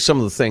 including some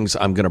of the things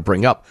I'm going to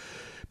bring up.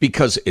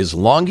 Because as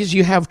long as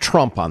you have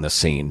Trump on the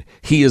scene,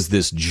 he is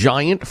this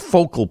giant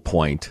focal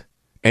point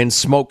and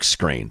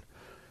smokescreen.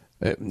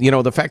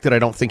 The fact that I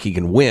don't think he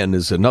can win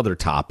is another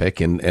topic,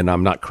 and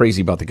I'm not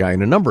crazy about the guy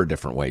in a number of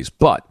different ways.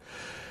 But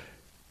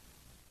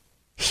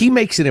he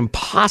makes it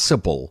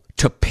impossible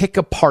to pick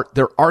apart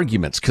their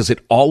arguments because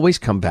it always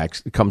comes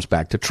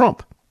back to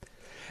Trump.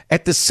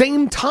 At the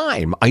same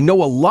time, I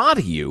know a lot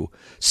of you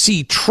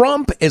see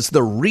Trump as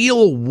the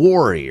real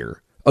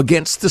warrior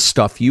against the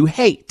stuff you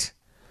hate.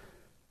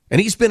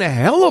 And he's been a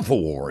hell of a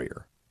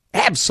warrior.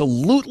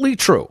 Absolutely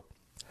true.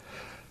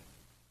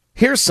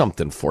 Here's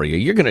something for you.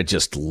 You're going to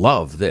just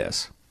love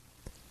this.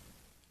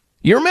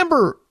 You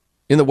remember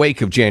in the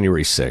wake of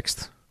January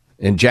 6th,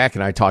 and Jack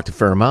and I talked a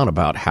fair amount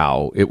about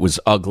how it was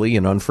ugly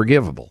and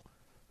unforgivable,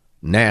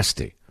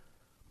 nasty.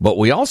 But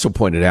we also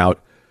pointed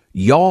out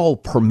y'all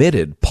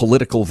permitted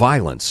political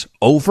violence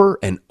over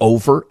and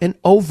over and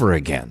over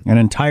again. An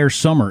entire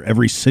summer,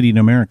 every city in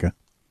America.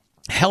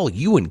 Hell,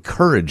 you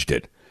encouraged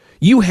it.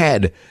 You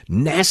had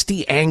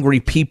nasty, angry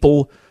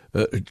people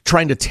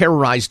trying to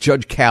terrorize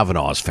Judge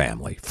Kavanaugh's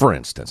family, for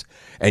instance.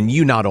 And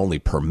you not only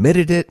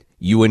permitted it,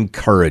 you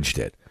encouraged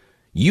it.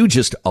 You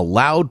just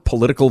allowed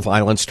political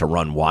violence to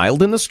run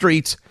wild in the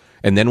streets.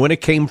 And then when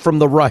it came from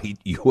the right,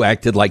 you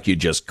acted like you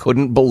just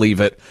couldn't believe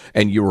it.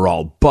 And you were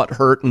all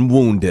butthurt and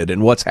wounded.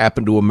 And what's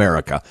happened to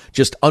America?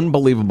 Just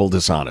unbelievable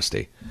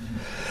dishonesty.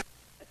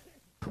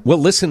 Well,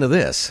 listen to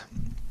this.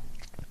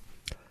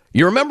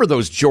 You remember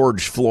those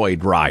George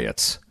Floyd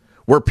riots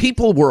where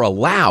people were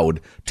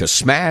allowed to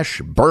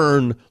smash,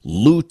 burn,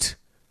 loot,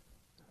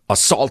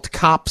 assault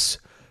cops,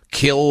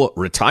 kill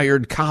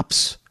retired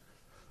cops,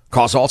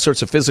 cause all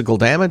sorts of physical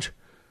damage?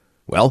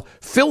 Well,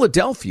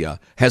 Philadelphia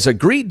has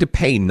agreed to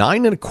pay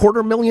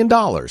 $9.25 million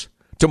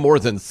to more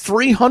than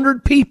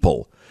 300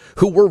 people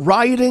who were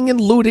rioting and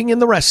looting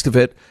and the rest of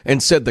it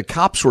and said the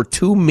cops were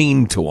too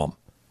mean to them.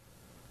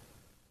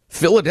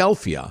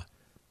 Philadelphia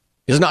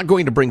is not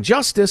going to bring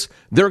justice.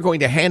 They're going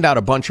to hand out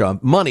a bunch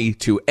of money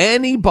to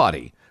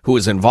anybody who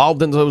is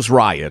involved in those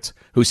riots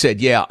who said,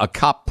 yeah, a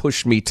cop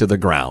pushed me to the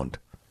ground.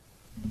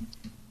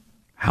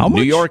 How much?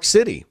 New York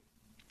City.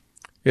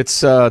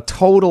 It's a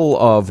total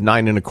of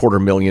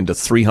 $9.25 million to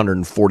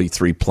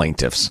 343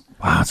 plaintiffs.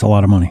 Wow, that's a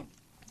lot of money.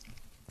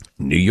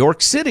 New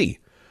York City.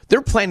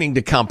 They're planning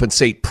to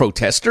compensate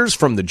protesters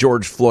from the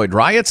George Floyd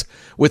riots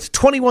with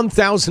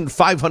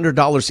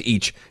 $21,500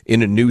 each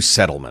in a new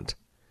settlement.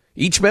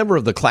 Each member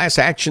of the class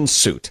action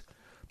suit,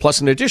 plus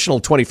an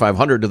additional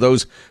 $2,500 to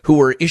those who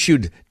were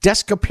issued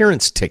desk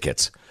appearance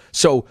tickets.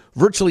 So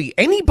virtually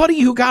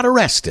anybody who got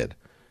arrested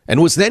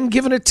and was then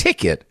given a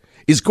ticket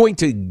is going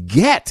to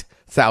get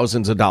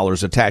thousands of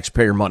dollars of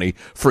taxpayer money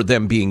for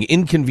them being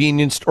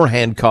inconvenienced or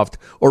handcuffed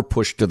or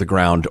pushed to the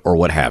ground or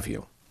what have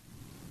you.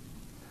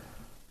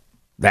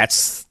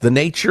 That's the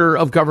nature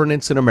of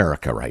governance in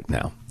America right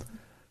now.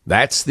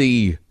 That's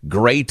the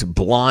great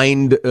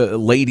blindfolded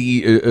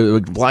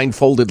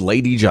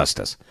lady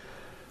justice.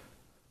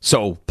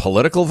 So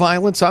political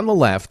violence on the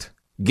left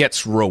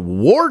gets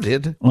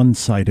rewarded.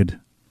 Unsighted.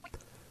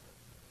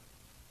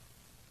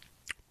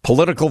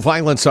 Political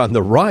violence on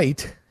the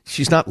right,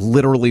 she's not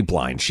literally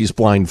blind. She's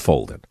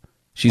blindfolded.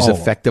 She's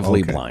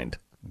effectively blind.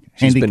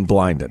 She's been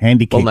blinded.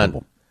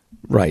 Handicapable.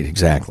 Right,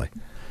 exactly.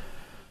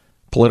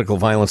 Political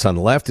violence on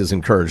the left is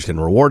encouraged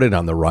and rewarded.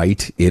 On the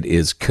right, it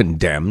is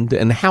condemned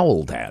and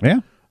howled at.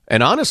 Yeah.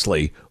 And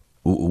honestly,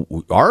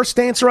 our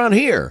stance around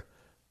here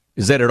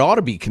is that it ought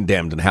to be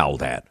condemned and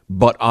howled at,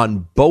 but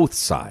on both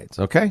sides,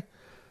 okay?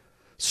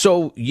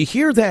 So you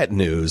hear that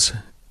news,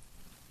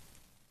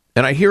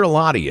 and I hear a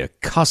lot of you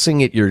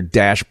cussing at your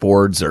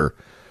dashboards or,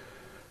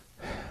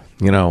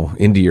 you know,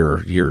 into your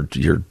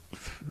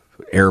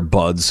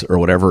earbuds or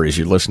whatever as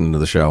you're listening to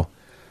the show.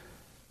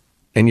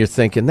 And you're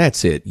thinking,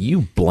 that's it,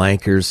 you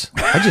blankers.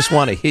 I just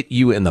want to hit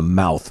you in the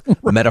mouth,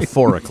 right.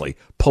 Metaphorically,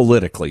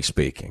 politically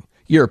speaking.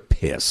 You're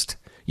pissed.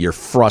 You're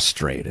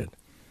frustrated.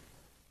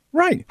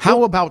 Right.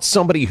 How about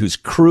somebody who's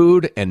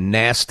crude and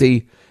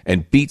nasty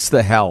and beats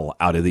the hell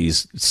out of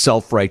these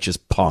self-righteous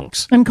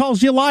punks? And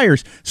calls you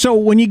liars. So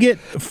when you get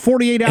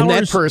 48 hours... And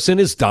that person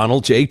is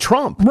Donald J.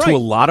 Trump, right, to a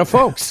lot of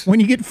folks. When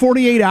you get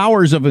 48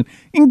 hours of an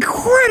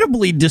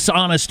incredibly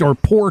dishonest or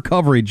poor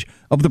coverage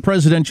of the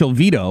presidential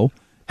veto...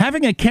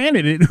 Having a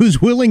candidate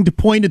who's willing to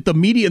point at the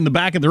media in the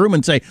back of the room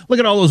and say, look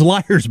at all those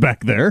liars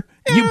back there.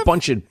 You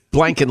bunch of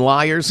blanking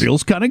liars.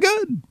 Feels kind of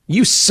good.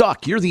 You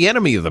suck. You're the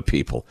enemy of the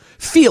people.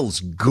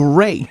 Feels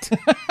great.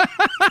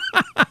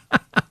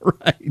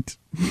 Right.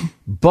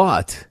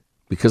 But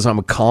because I'm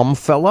a calm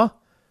fella,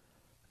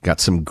 got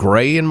some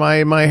gray in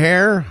my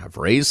hair, I've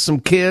raised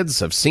some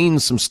kids, I've seen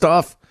some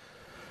stuff,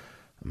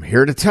 I'm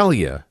here to tell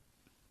you,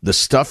 the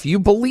stuff you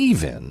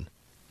believe in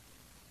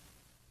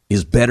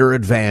is better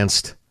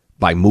advanced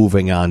by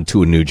moving on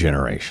to a new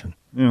generation.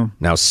 Yeah.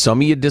 Now,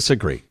 some of you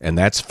disagree, and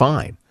that's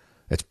fine.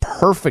 That's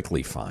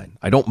perfectly fine.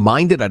 I don't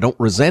mind it. I don't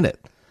resent it.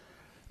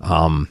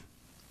 But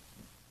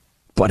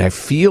I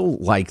feel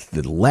like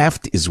the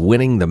left is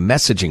winning the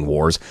messaging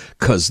wars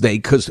because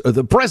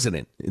the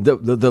president,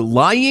 the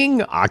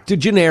lying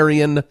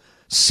octogenarian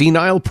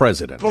senile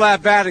president, People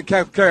have bad and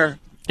can't care.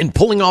 and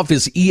pulling off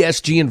his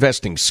ESG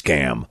investing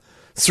scam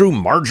through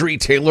Marjorie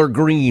Taylor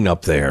Greene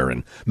up there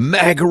and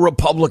MAGA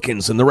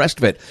Republicans and the rest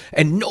of it.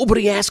 And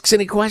nobody asks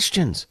any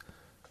questions.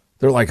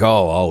 They're like,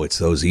 oh, it's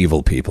those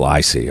evil people.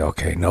 I see.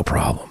 Okay, no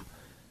problem.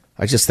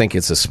 I just think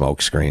it's a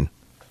smokescreen.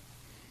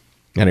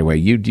 Anyway,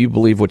 do you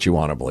believe what you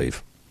want to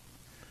believe?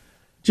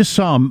 Just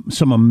saw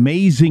some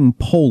amazing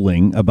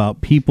polling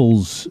about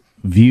people's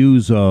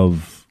views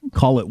of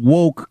Call it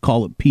woke,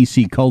 call it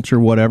PC culture,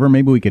 whatever.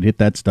 Maybe we could hit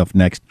that stuff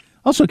next.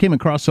 Also came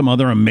across some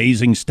other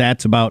amazing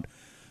stats about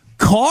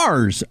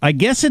cars. I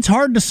guess it's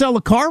hard to sell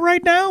a car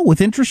right now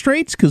with interest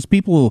rates because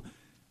people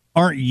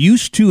aren't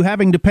used to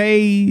having to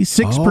pay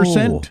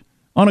 6%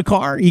 on a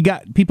car.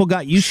 People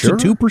got used to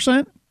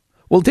 2%.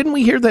 Well, didn't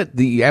we hear that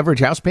the average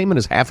house payment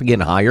is half again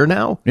higher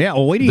now? Yeah,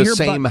 well, wait till you hear the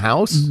same about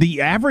house.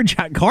 The average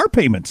car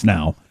payments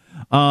now,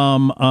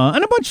 and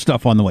a bunch of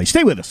stuff on the way.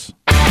 Stay with us.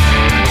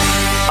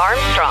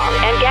 Armstrong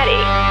and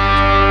Getty.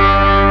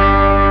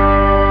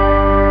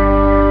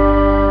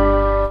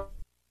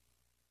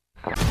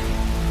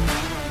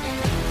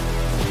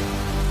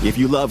 If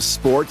you love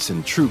sports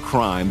and true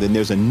crime, then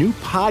there's a new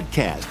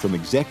podcast from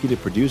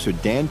executive producer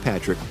Dan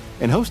Patrick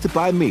and hosted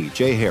by me,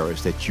 Jay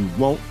Harris, that you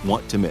won't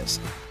want to miss.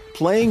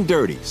 Playing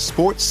Dirty: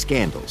 Sports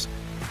Scandals.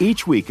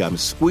 Each week, I'm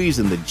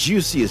squeezing the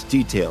juiciest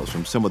details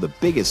from some of the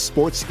biggest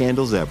sports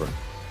scandals ever.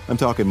 I'm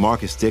talking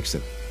Marcus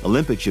Dixon,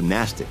 Olympic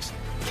gymnastics,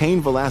 Cain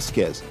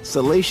Velasquez,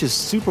 salacious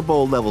Super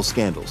Bowl-level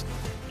scandals.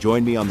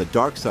 Join me on the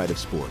dark side of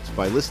sports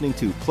by listening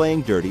to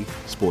Playing Dirty: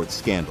 Sports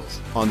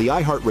Scandals on the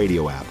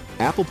iHeartRadio app,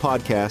 Apple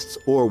Podcasts,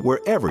 or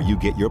wherever you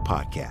get your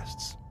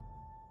podcasts.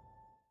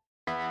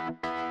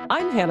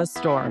 I'm Hannah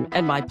Storm,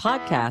 and my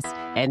podcast,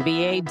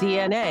 NBA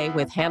DNA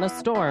with Hannah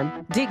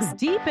Storm, digs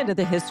deep into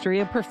the history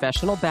of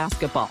professional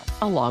basketball,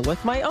 along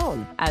with my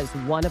own, as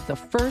one of the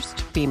first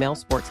female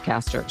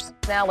sportscasters.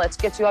 Now let's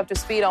get you up to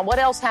speed on what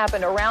else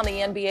happened around the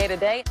NBA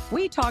today.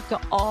 We talked to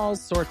all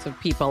sorts of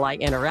people I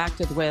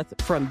interacted with,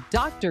 from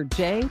Dr.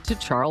 J to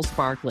Charles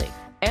Barkley,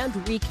 and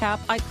recap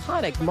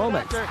iconic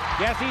moments.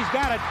 Yes, he's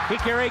got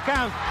it. Here he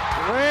comes.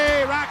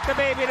 Way rock the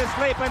baby to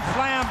sleep and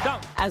slam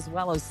dunk. As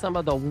well as some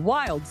of the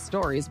wild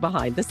stories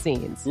behind the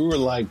scenes. We were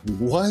like,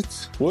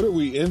 what? What are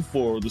we in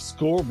for? The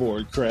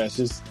scoreboard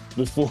crashes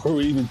before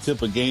we even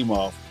tip a game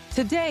off.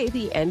 Today,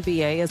 the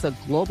NBA is a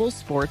global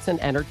sports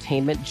and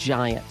entertainment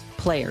giant.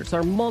 Players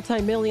are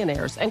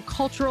multimillionaires and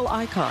cultural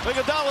icons.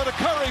 Iguodala to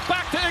Curry,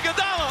 back to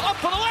Iguodala, up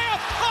for the layup.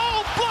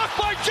 Oh, blocked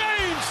by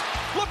James.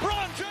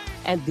 LeBron James.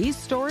 And these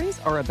stories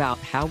are about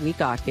how we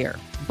got here,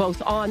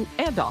 both on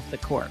and off the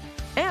court.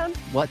 And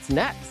what's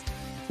next?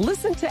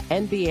 Listen to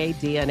NBA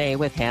DNA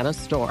with Hannah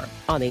Storm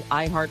on the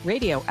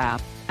iHeartRadio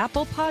app,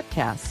 Apple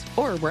Podcasts,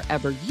 or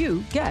wherever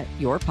you get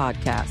your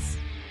podcasts.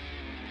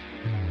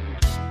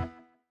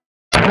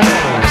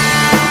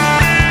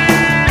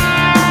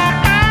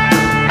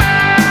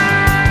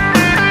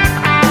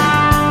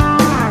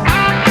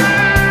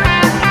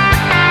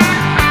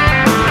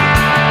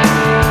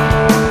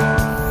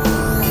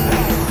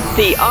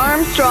 The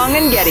Armstrong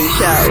and Getty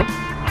Show.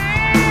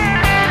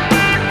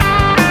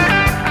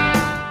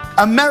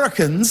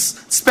 Americans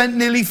spent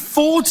nearly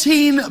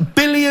 $14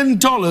 billion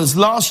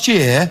last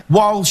year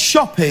while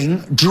shopping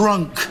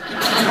drunk.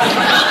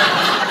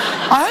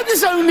 I hope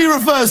this only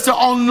refers to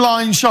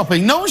online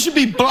shopping. No one should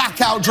be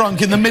blackout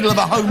drunk in the middle of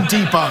a Home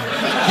Depot,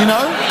 you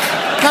know?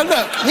 Now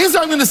look, here's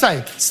what I'm going to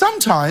say.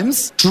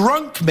 Sometimes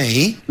drunk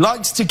me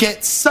likes to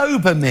get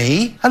sober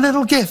me a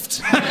little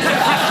gift.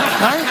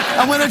 Right?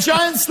 And when a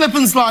giant slip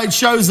and slide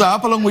shows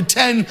up along with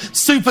 10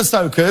 super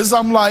soakers,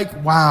 I'm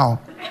like, wow,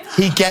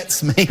 he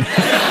gets me.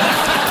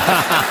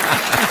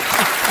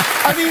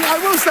 I mean, I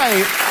will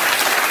say,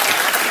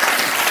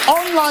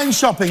 online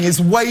shopping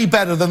is way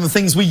better than the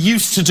things we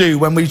used to do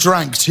when we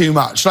drank too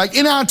much. Like,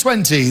 in our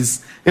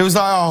 20s, it was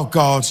like, oh,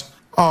 God,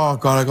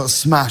 I got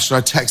smashed.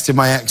 I texted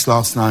my ex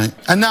last night.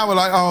 And now we're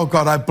like, oh,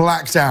 God, I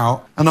blacked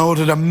out and I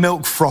ordered a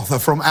milk frother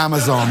from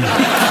Amazon. You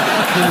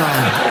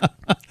know.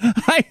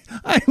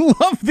 I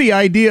love the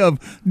idea of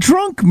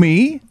drunk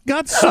me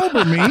got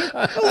sober me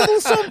a little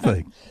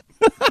something.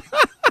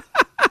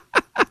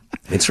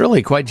 It's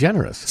really quite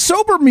generous.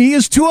 Sober me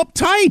is too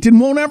uptight and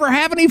won't ever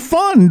have any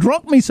fun.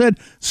 Drunk me said,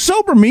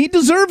 sober me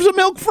deserves a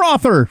milk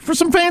frother for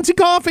some fancy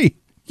coffee.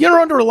 You're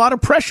under a lot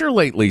of pressure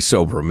lately,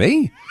 sober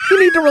me. You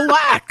need to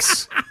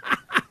relax.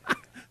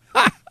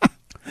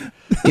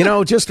 You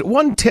know, just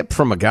one tip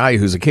from a guy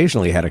who's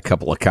occasionally had a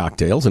couple of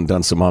cocktails and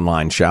done some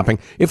online shopping.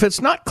 If it's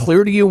not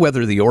clear to you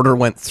whether the order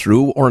went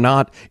through or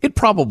not, it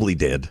probably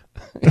did.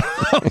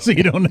 So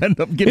you don't end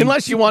up getting...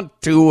 Unless you want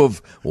two of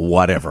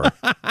whatever.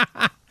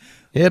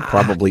 It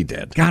probably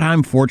did. God,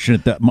 I'm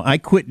fortunate that I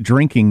quit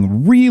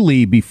drinking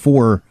really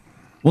before,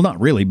 well, not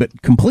really,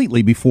 but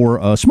completely before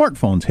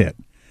smartphones hit.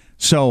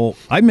 So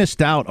I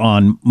missed out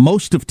on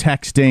most of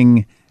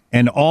texting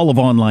and all of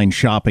online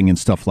shopping and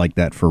stuff like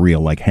that for real,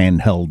 like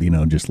handheld, you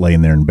know, just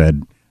laying there in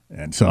bed.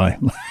 And so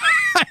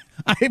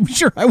I'm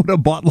sure I would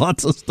have bought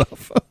lots of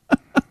stuff.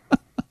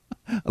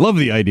 I love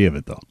the idea of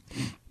it, though.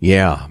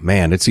 Yeah,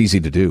 man, it's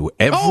easy to do.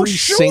 Every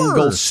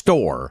single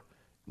store,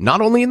 not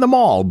only in the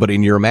mall, but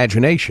in your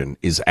imagination,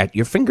 is at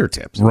your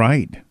fingertips.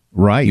 Right.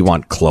 You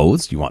want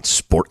clothes, you want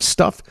sports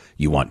stuff,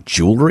 you want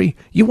jewelry,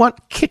 you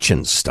want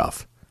kitchen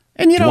stuff.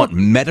 And do you want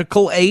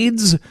medical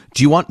aids?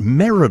 Do you want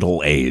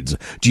marital aids?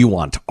 Do you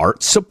want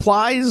art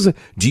supplies?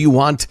 Do you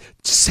want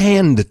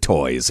sand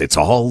toys? It's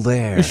all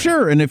there.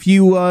 Sure, and if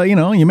you,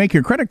 you make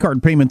your credit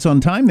card payments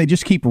on time, they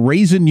just keep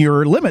raising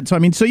your limits. I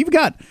mean, so you've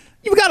got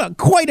you've got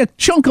quite a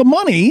chunk of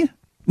money,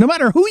 no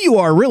matter who you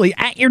are, really,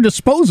 at your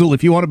disposal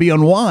if you want to be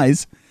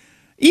unwise.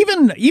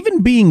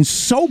 Even being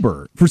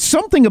sober, for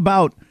something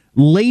about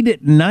late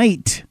at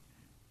night,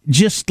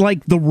 just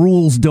like the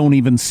rules don't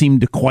even seem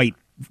to quite,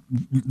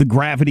 the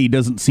gravity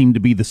doesn't seem to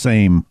be the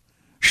same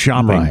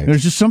shopping. Right.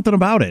 There's just something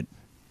about it.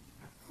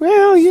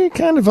 Well, you're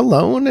kind of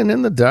alone and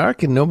in the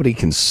dark and nobody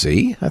can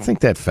see. I think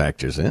that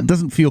factors in. It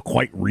doesn't feel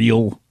quite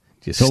real.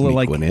 Just sneak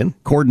like one in.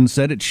 Corden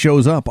said, it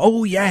shows up.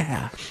 Oh,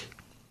 yeah.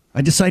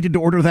 I decided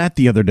to order that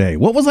the other day.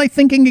 What was I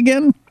thinking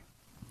again?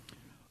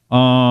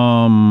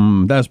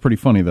 That was pretty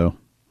funny, though.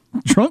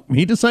 Drunk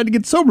me decided to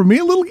get sober. Me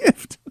a little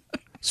gift.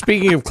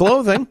 Speaking of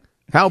clothing,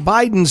 how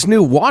Biden's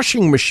new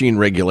washing machine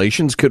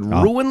regulations could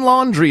ruin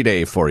laundry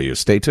day for you.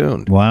 Stay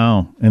tuned.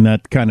 Wow. And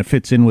that kind of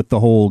fits in with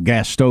the whole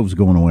gas stoves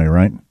going away,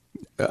 right?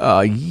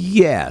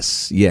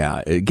 Yes.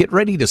 Yeah. Get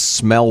ready to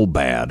smell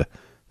bad.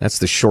 That's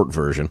the short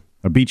version.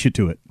 I beat you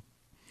to it.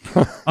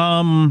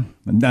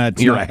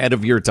 You're ahead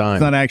of your time.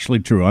 It's not actually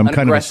true. I'm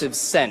kind aggressive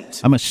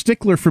scent. I'm a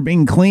stickler for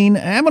being clean.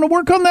 I'm going to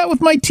work on that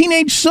with my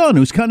teenage son,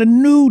 who's kind of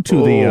new to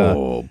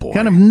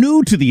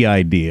the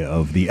idea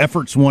of the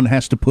efforts one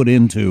has to put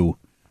into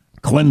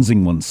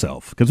cleansing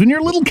oneself. Because when you're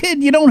a little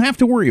kid, you don't have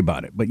to worry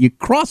about it, but you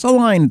cross a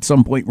line at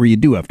some point where you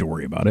do have to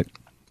worry about it.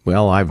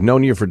 Well, I've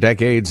known you for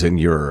decades, and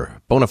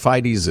your bona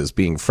fides as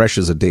being fresh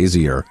as a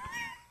daisy are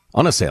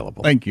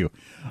unassailable. Thank you.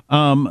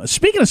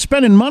 Speaking of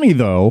spending money,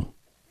 though.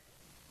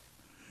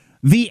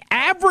 The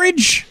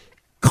average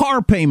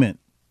car payment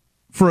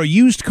for a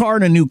used car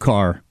and a new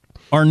car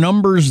are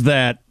numbers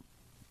that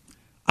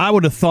I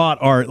would have thought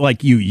are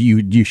like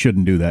you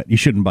shouldn't do that. You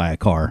shouldn't buy a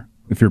car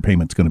if your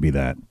payment's going to be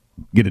that.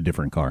 Get a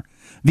different car.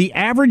 The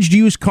average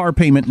used car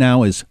payment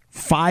now is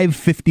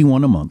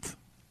 $551 a month.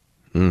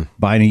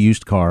 Buying a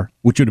used car,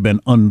 which would have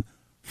been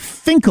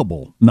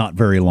unthinkable not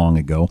very long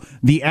ago.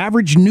 The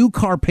average new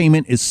car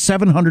payment is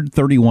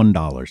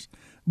 $731.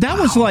 That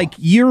was like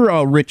you're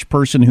a rich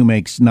person who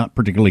makes not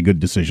particularly good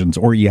decisions,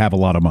 or you have a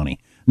lot of money.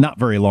 Not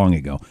very long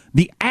ago.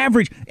 The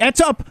average, that's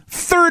up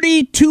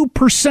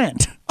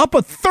 32%, up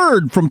a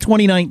third from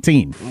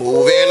 2019.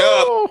 Moving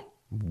up.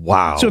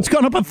 Wow. So it's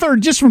gone up a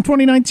third just from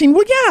 2019.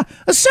 Well, yeah,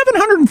 a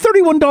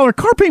 $731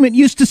 car payment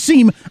used to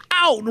seem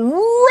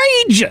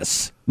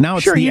outrageous. Now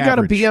it's sure, the you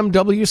average.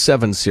 Got a BMW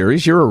 7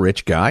 Series, you're a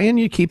rich guy, and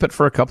you keep it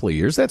for a couple of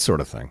years, that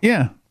sort of thing.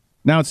 Yeah,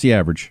 now it's the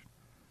average.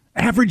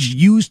 Average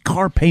used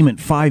car payment,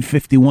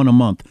 $551 a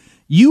month.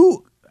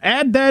 You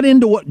add that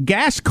into what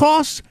gas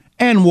costs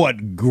and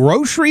what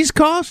groceries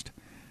cost?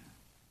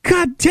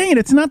 God dang it,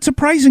 it's not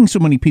surprising so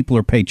many people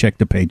are paycheck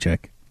to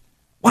paycheck.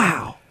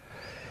 Wow.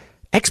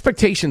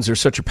 Expectations are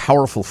such a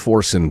powerful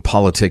force in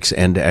politics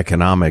and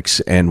economics,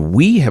 and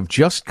we have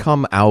just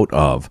come out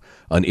of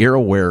an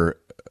era where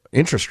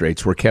interest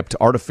rates were kept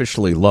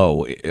artificially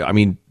low. I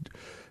mean,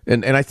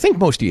 and I think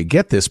most of you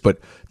get this, but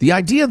the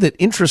idea that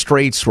interest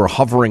rates were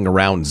hovering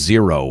around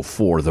zero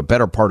for the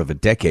better part of a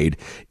decade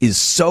is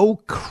so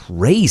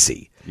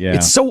crazy. Yeah.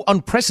 It's so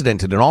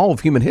unprecedented in all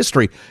of human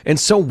history. And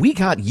so we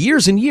got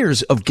years and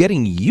years of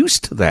getting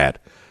used to that.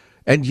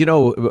 And, you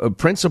know,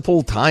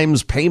 principal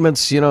times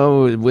payments, you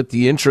know, with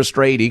the interest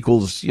rate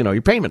equals, you know,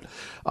 your payment.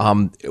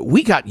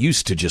 We got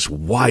used to just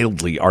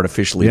wildly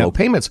artificially low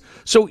payments.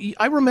 So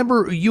I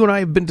remember you and I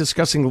have been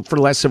discussing for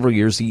the last several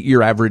years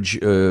your average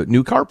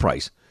new car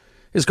price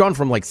has gone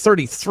from like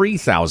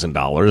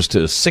 $33,000 to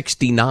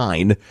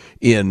 $69,000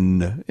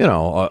 in, you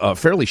know, a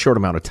fairly short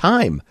amount of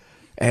time.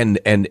 And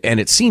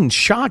it seemed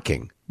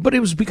shocking, but it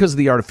was because of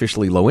the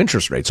artificially low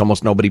interest rates.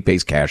 Almost nobody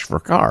pays cash for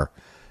a car.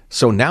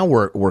 So now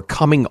we're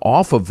coming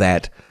off of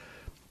that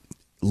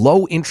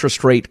low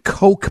interest rate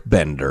Coke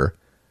bender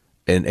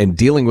and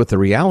dealing with the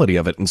reality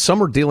of it. And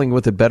some are dealing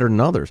with it better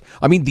than others.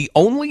 I mean, the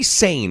only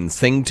sane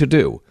thing to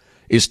do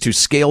is to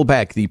scale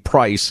back the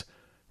price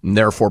and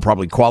therefore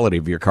probably quality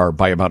of your car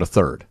by about a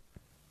third.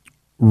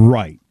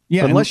 Right.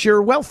 Yeah, unless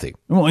you're wealthy.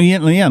 Well,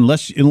 yeah,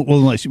 unless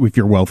if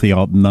you're wealthy,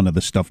 none of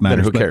this stuff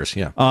matters. Then who cares?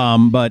 Yeah.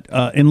 But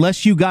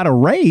unless you got a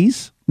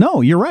raise, no,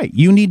 you're right.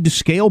 You need to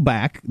scale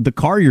back the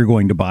car you're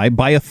going to buy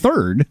by a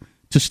third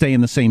to stay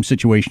in the same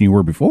situation you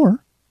were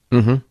before.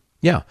 Mm-hmm.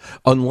 Yeah,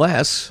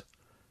 unless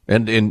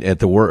at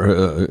the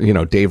work, you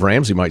know, Dave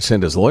Ramsey might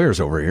send his lawyers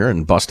over here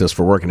and bust us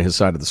for working his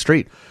side of the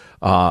street.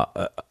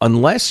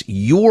 Unless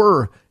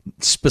your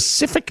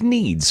specific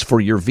needs for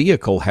your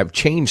vehicle have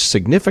changed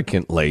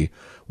significantly.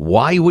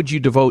 Why would you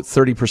devote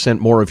 30%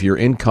 more of your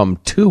income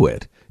to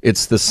it?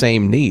 It's the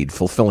same need,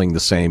 fulfilling the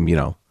same, you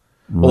know,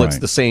 well, it's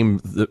the same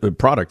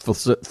product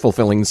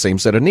fulfilling the same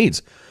set of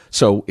needs.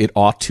 So it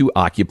ought to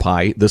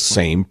occupy the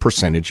same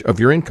percentage of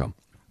your income.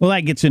 Well,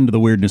 that gets into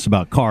the weirdness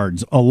about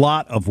cars. A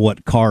lot of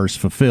what cars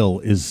fulfill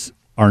is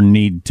our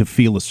need to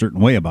feel a certain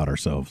way about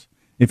ourselves.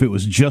 If it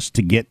was just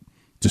to get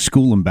to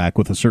school and back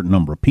with a certain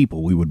number of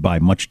people, we would buy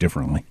much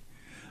differently.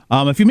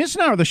 If you missed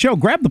an hour of the show,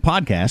 grab the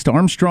podcast,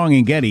 Armstrong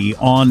and Getty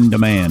on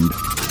demand.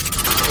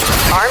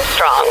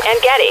 Armstrong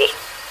and Getty.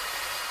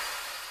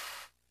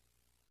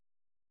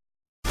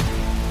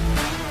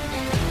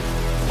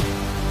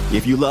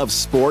 If you love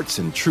sports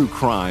and true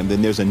crime,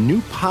 then there's a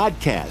new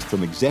podcast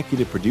from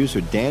executive producer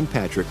Dan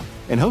Patrick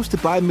and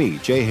hosted by me,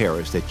 Jay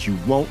Harris, that you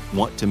won't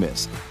want to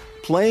miss.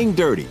 Playing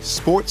Dirty: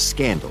 Sports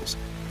Scandals.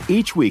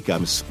 Each week,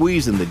 I'm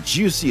squeezing the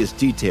juiciest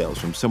details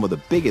from some of the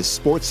biggest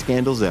sports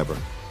scandals ever.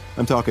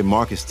 I'm talking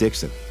Marcus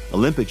Dixon,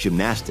 Olympic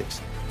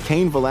gymnastics,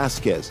 Cain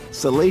Velasquez,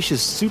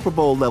 salacious Super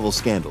Bowl-level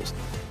scandals.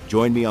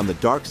 Join me on the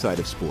dark side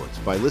of sports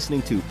by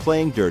listening to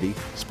Playing Dirty: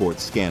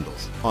 Sports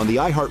Scandals on the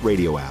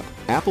iHeartRadio app,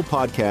 Apple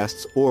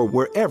Podcasts, or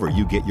wherever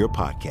you get your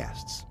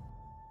podcasts.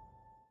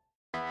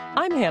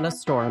 I'm Hannah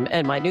Storm,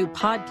 and my new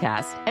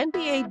podcast,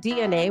 NBA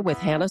DNA with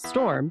Hannah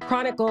Storm,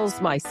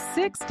 chronicles my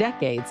 6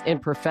 decades in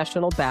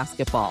professional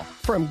basketball.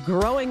 From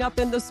growing up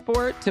in the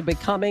sport to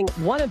becoming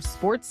one of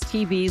sports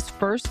TV's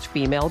first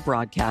female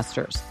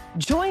broadcasters.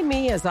 Join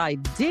me as I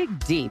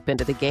dig deep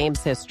into the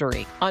game's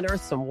history,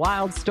 unearth some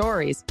wild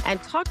stories,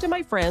 and talk to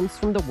my friends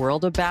from the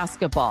world of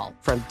basketball,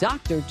 from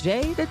Dr.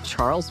 J to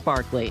Charles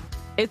Barkley.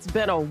 It's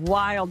been a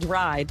wild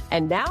ride,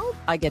 and now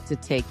I get to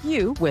take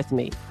you with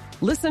me.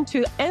 Listen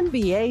to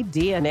NBA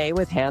DNA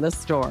with Hannah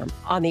Storm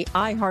on the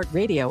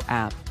iHeartRadio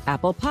app,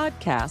 Apple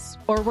Podcasts,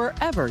 or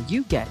wherever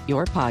you get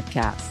your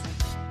podcasts.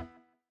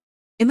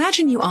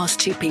 Imagine you ask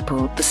 2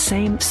 people the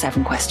same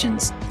 7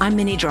 questions. I'm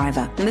Minnie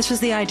Driver, and this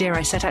was the idea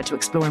I set out to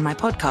explore in my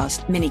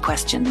podcast, Minnie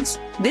Questions.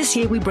 This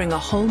year, we bring a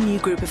whole new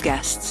group of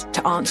guests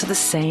to answer the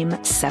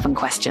same 7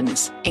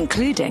 questions,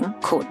 including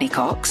Courtney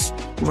Cox,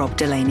 Rob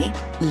Delaney,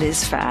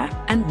 Liz Phair,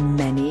 and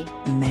many,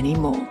 many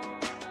more.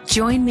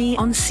 Join me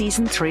on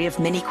Season 3 of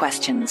Minnie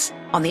Questions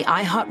on the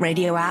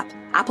iHeartRadio app,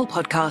 Apple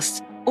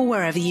Podcasts, or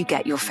wherever you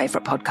get your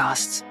favorite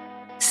podcasts.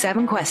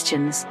 7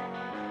 questions,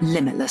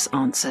 limitless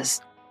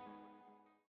answers.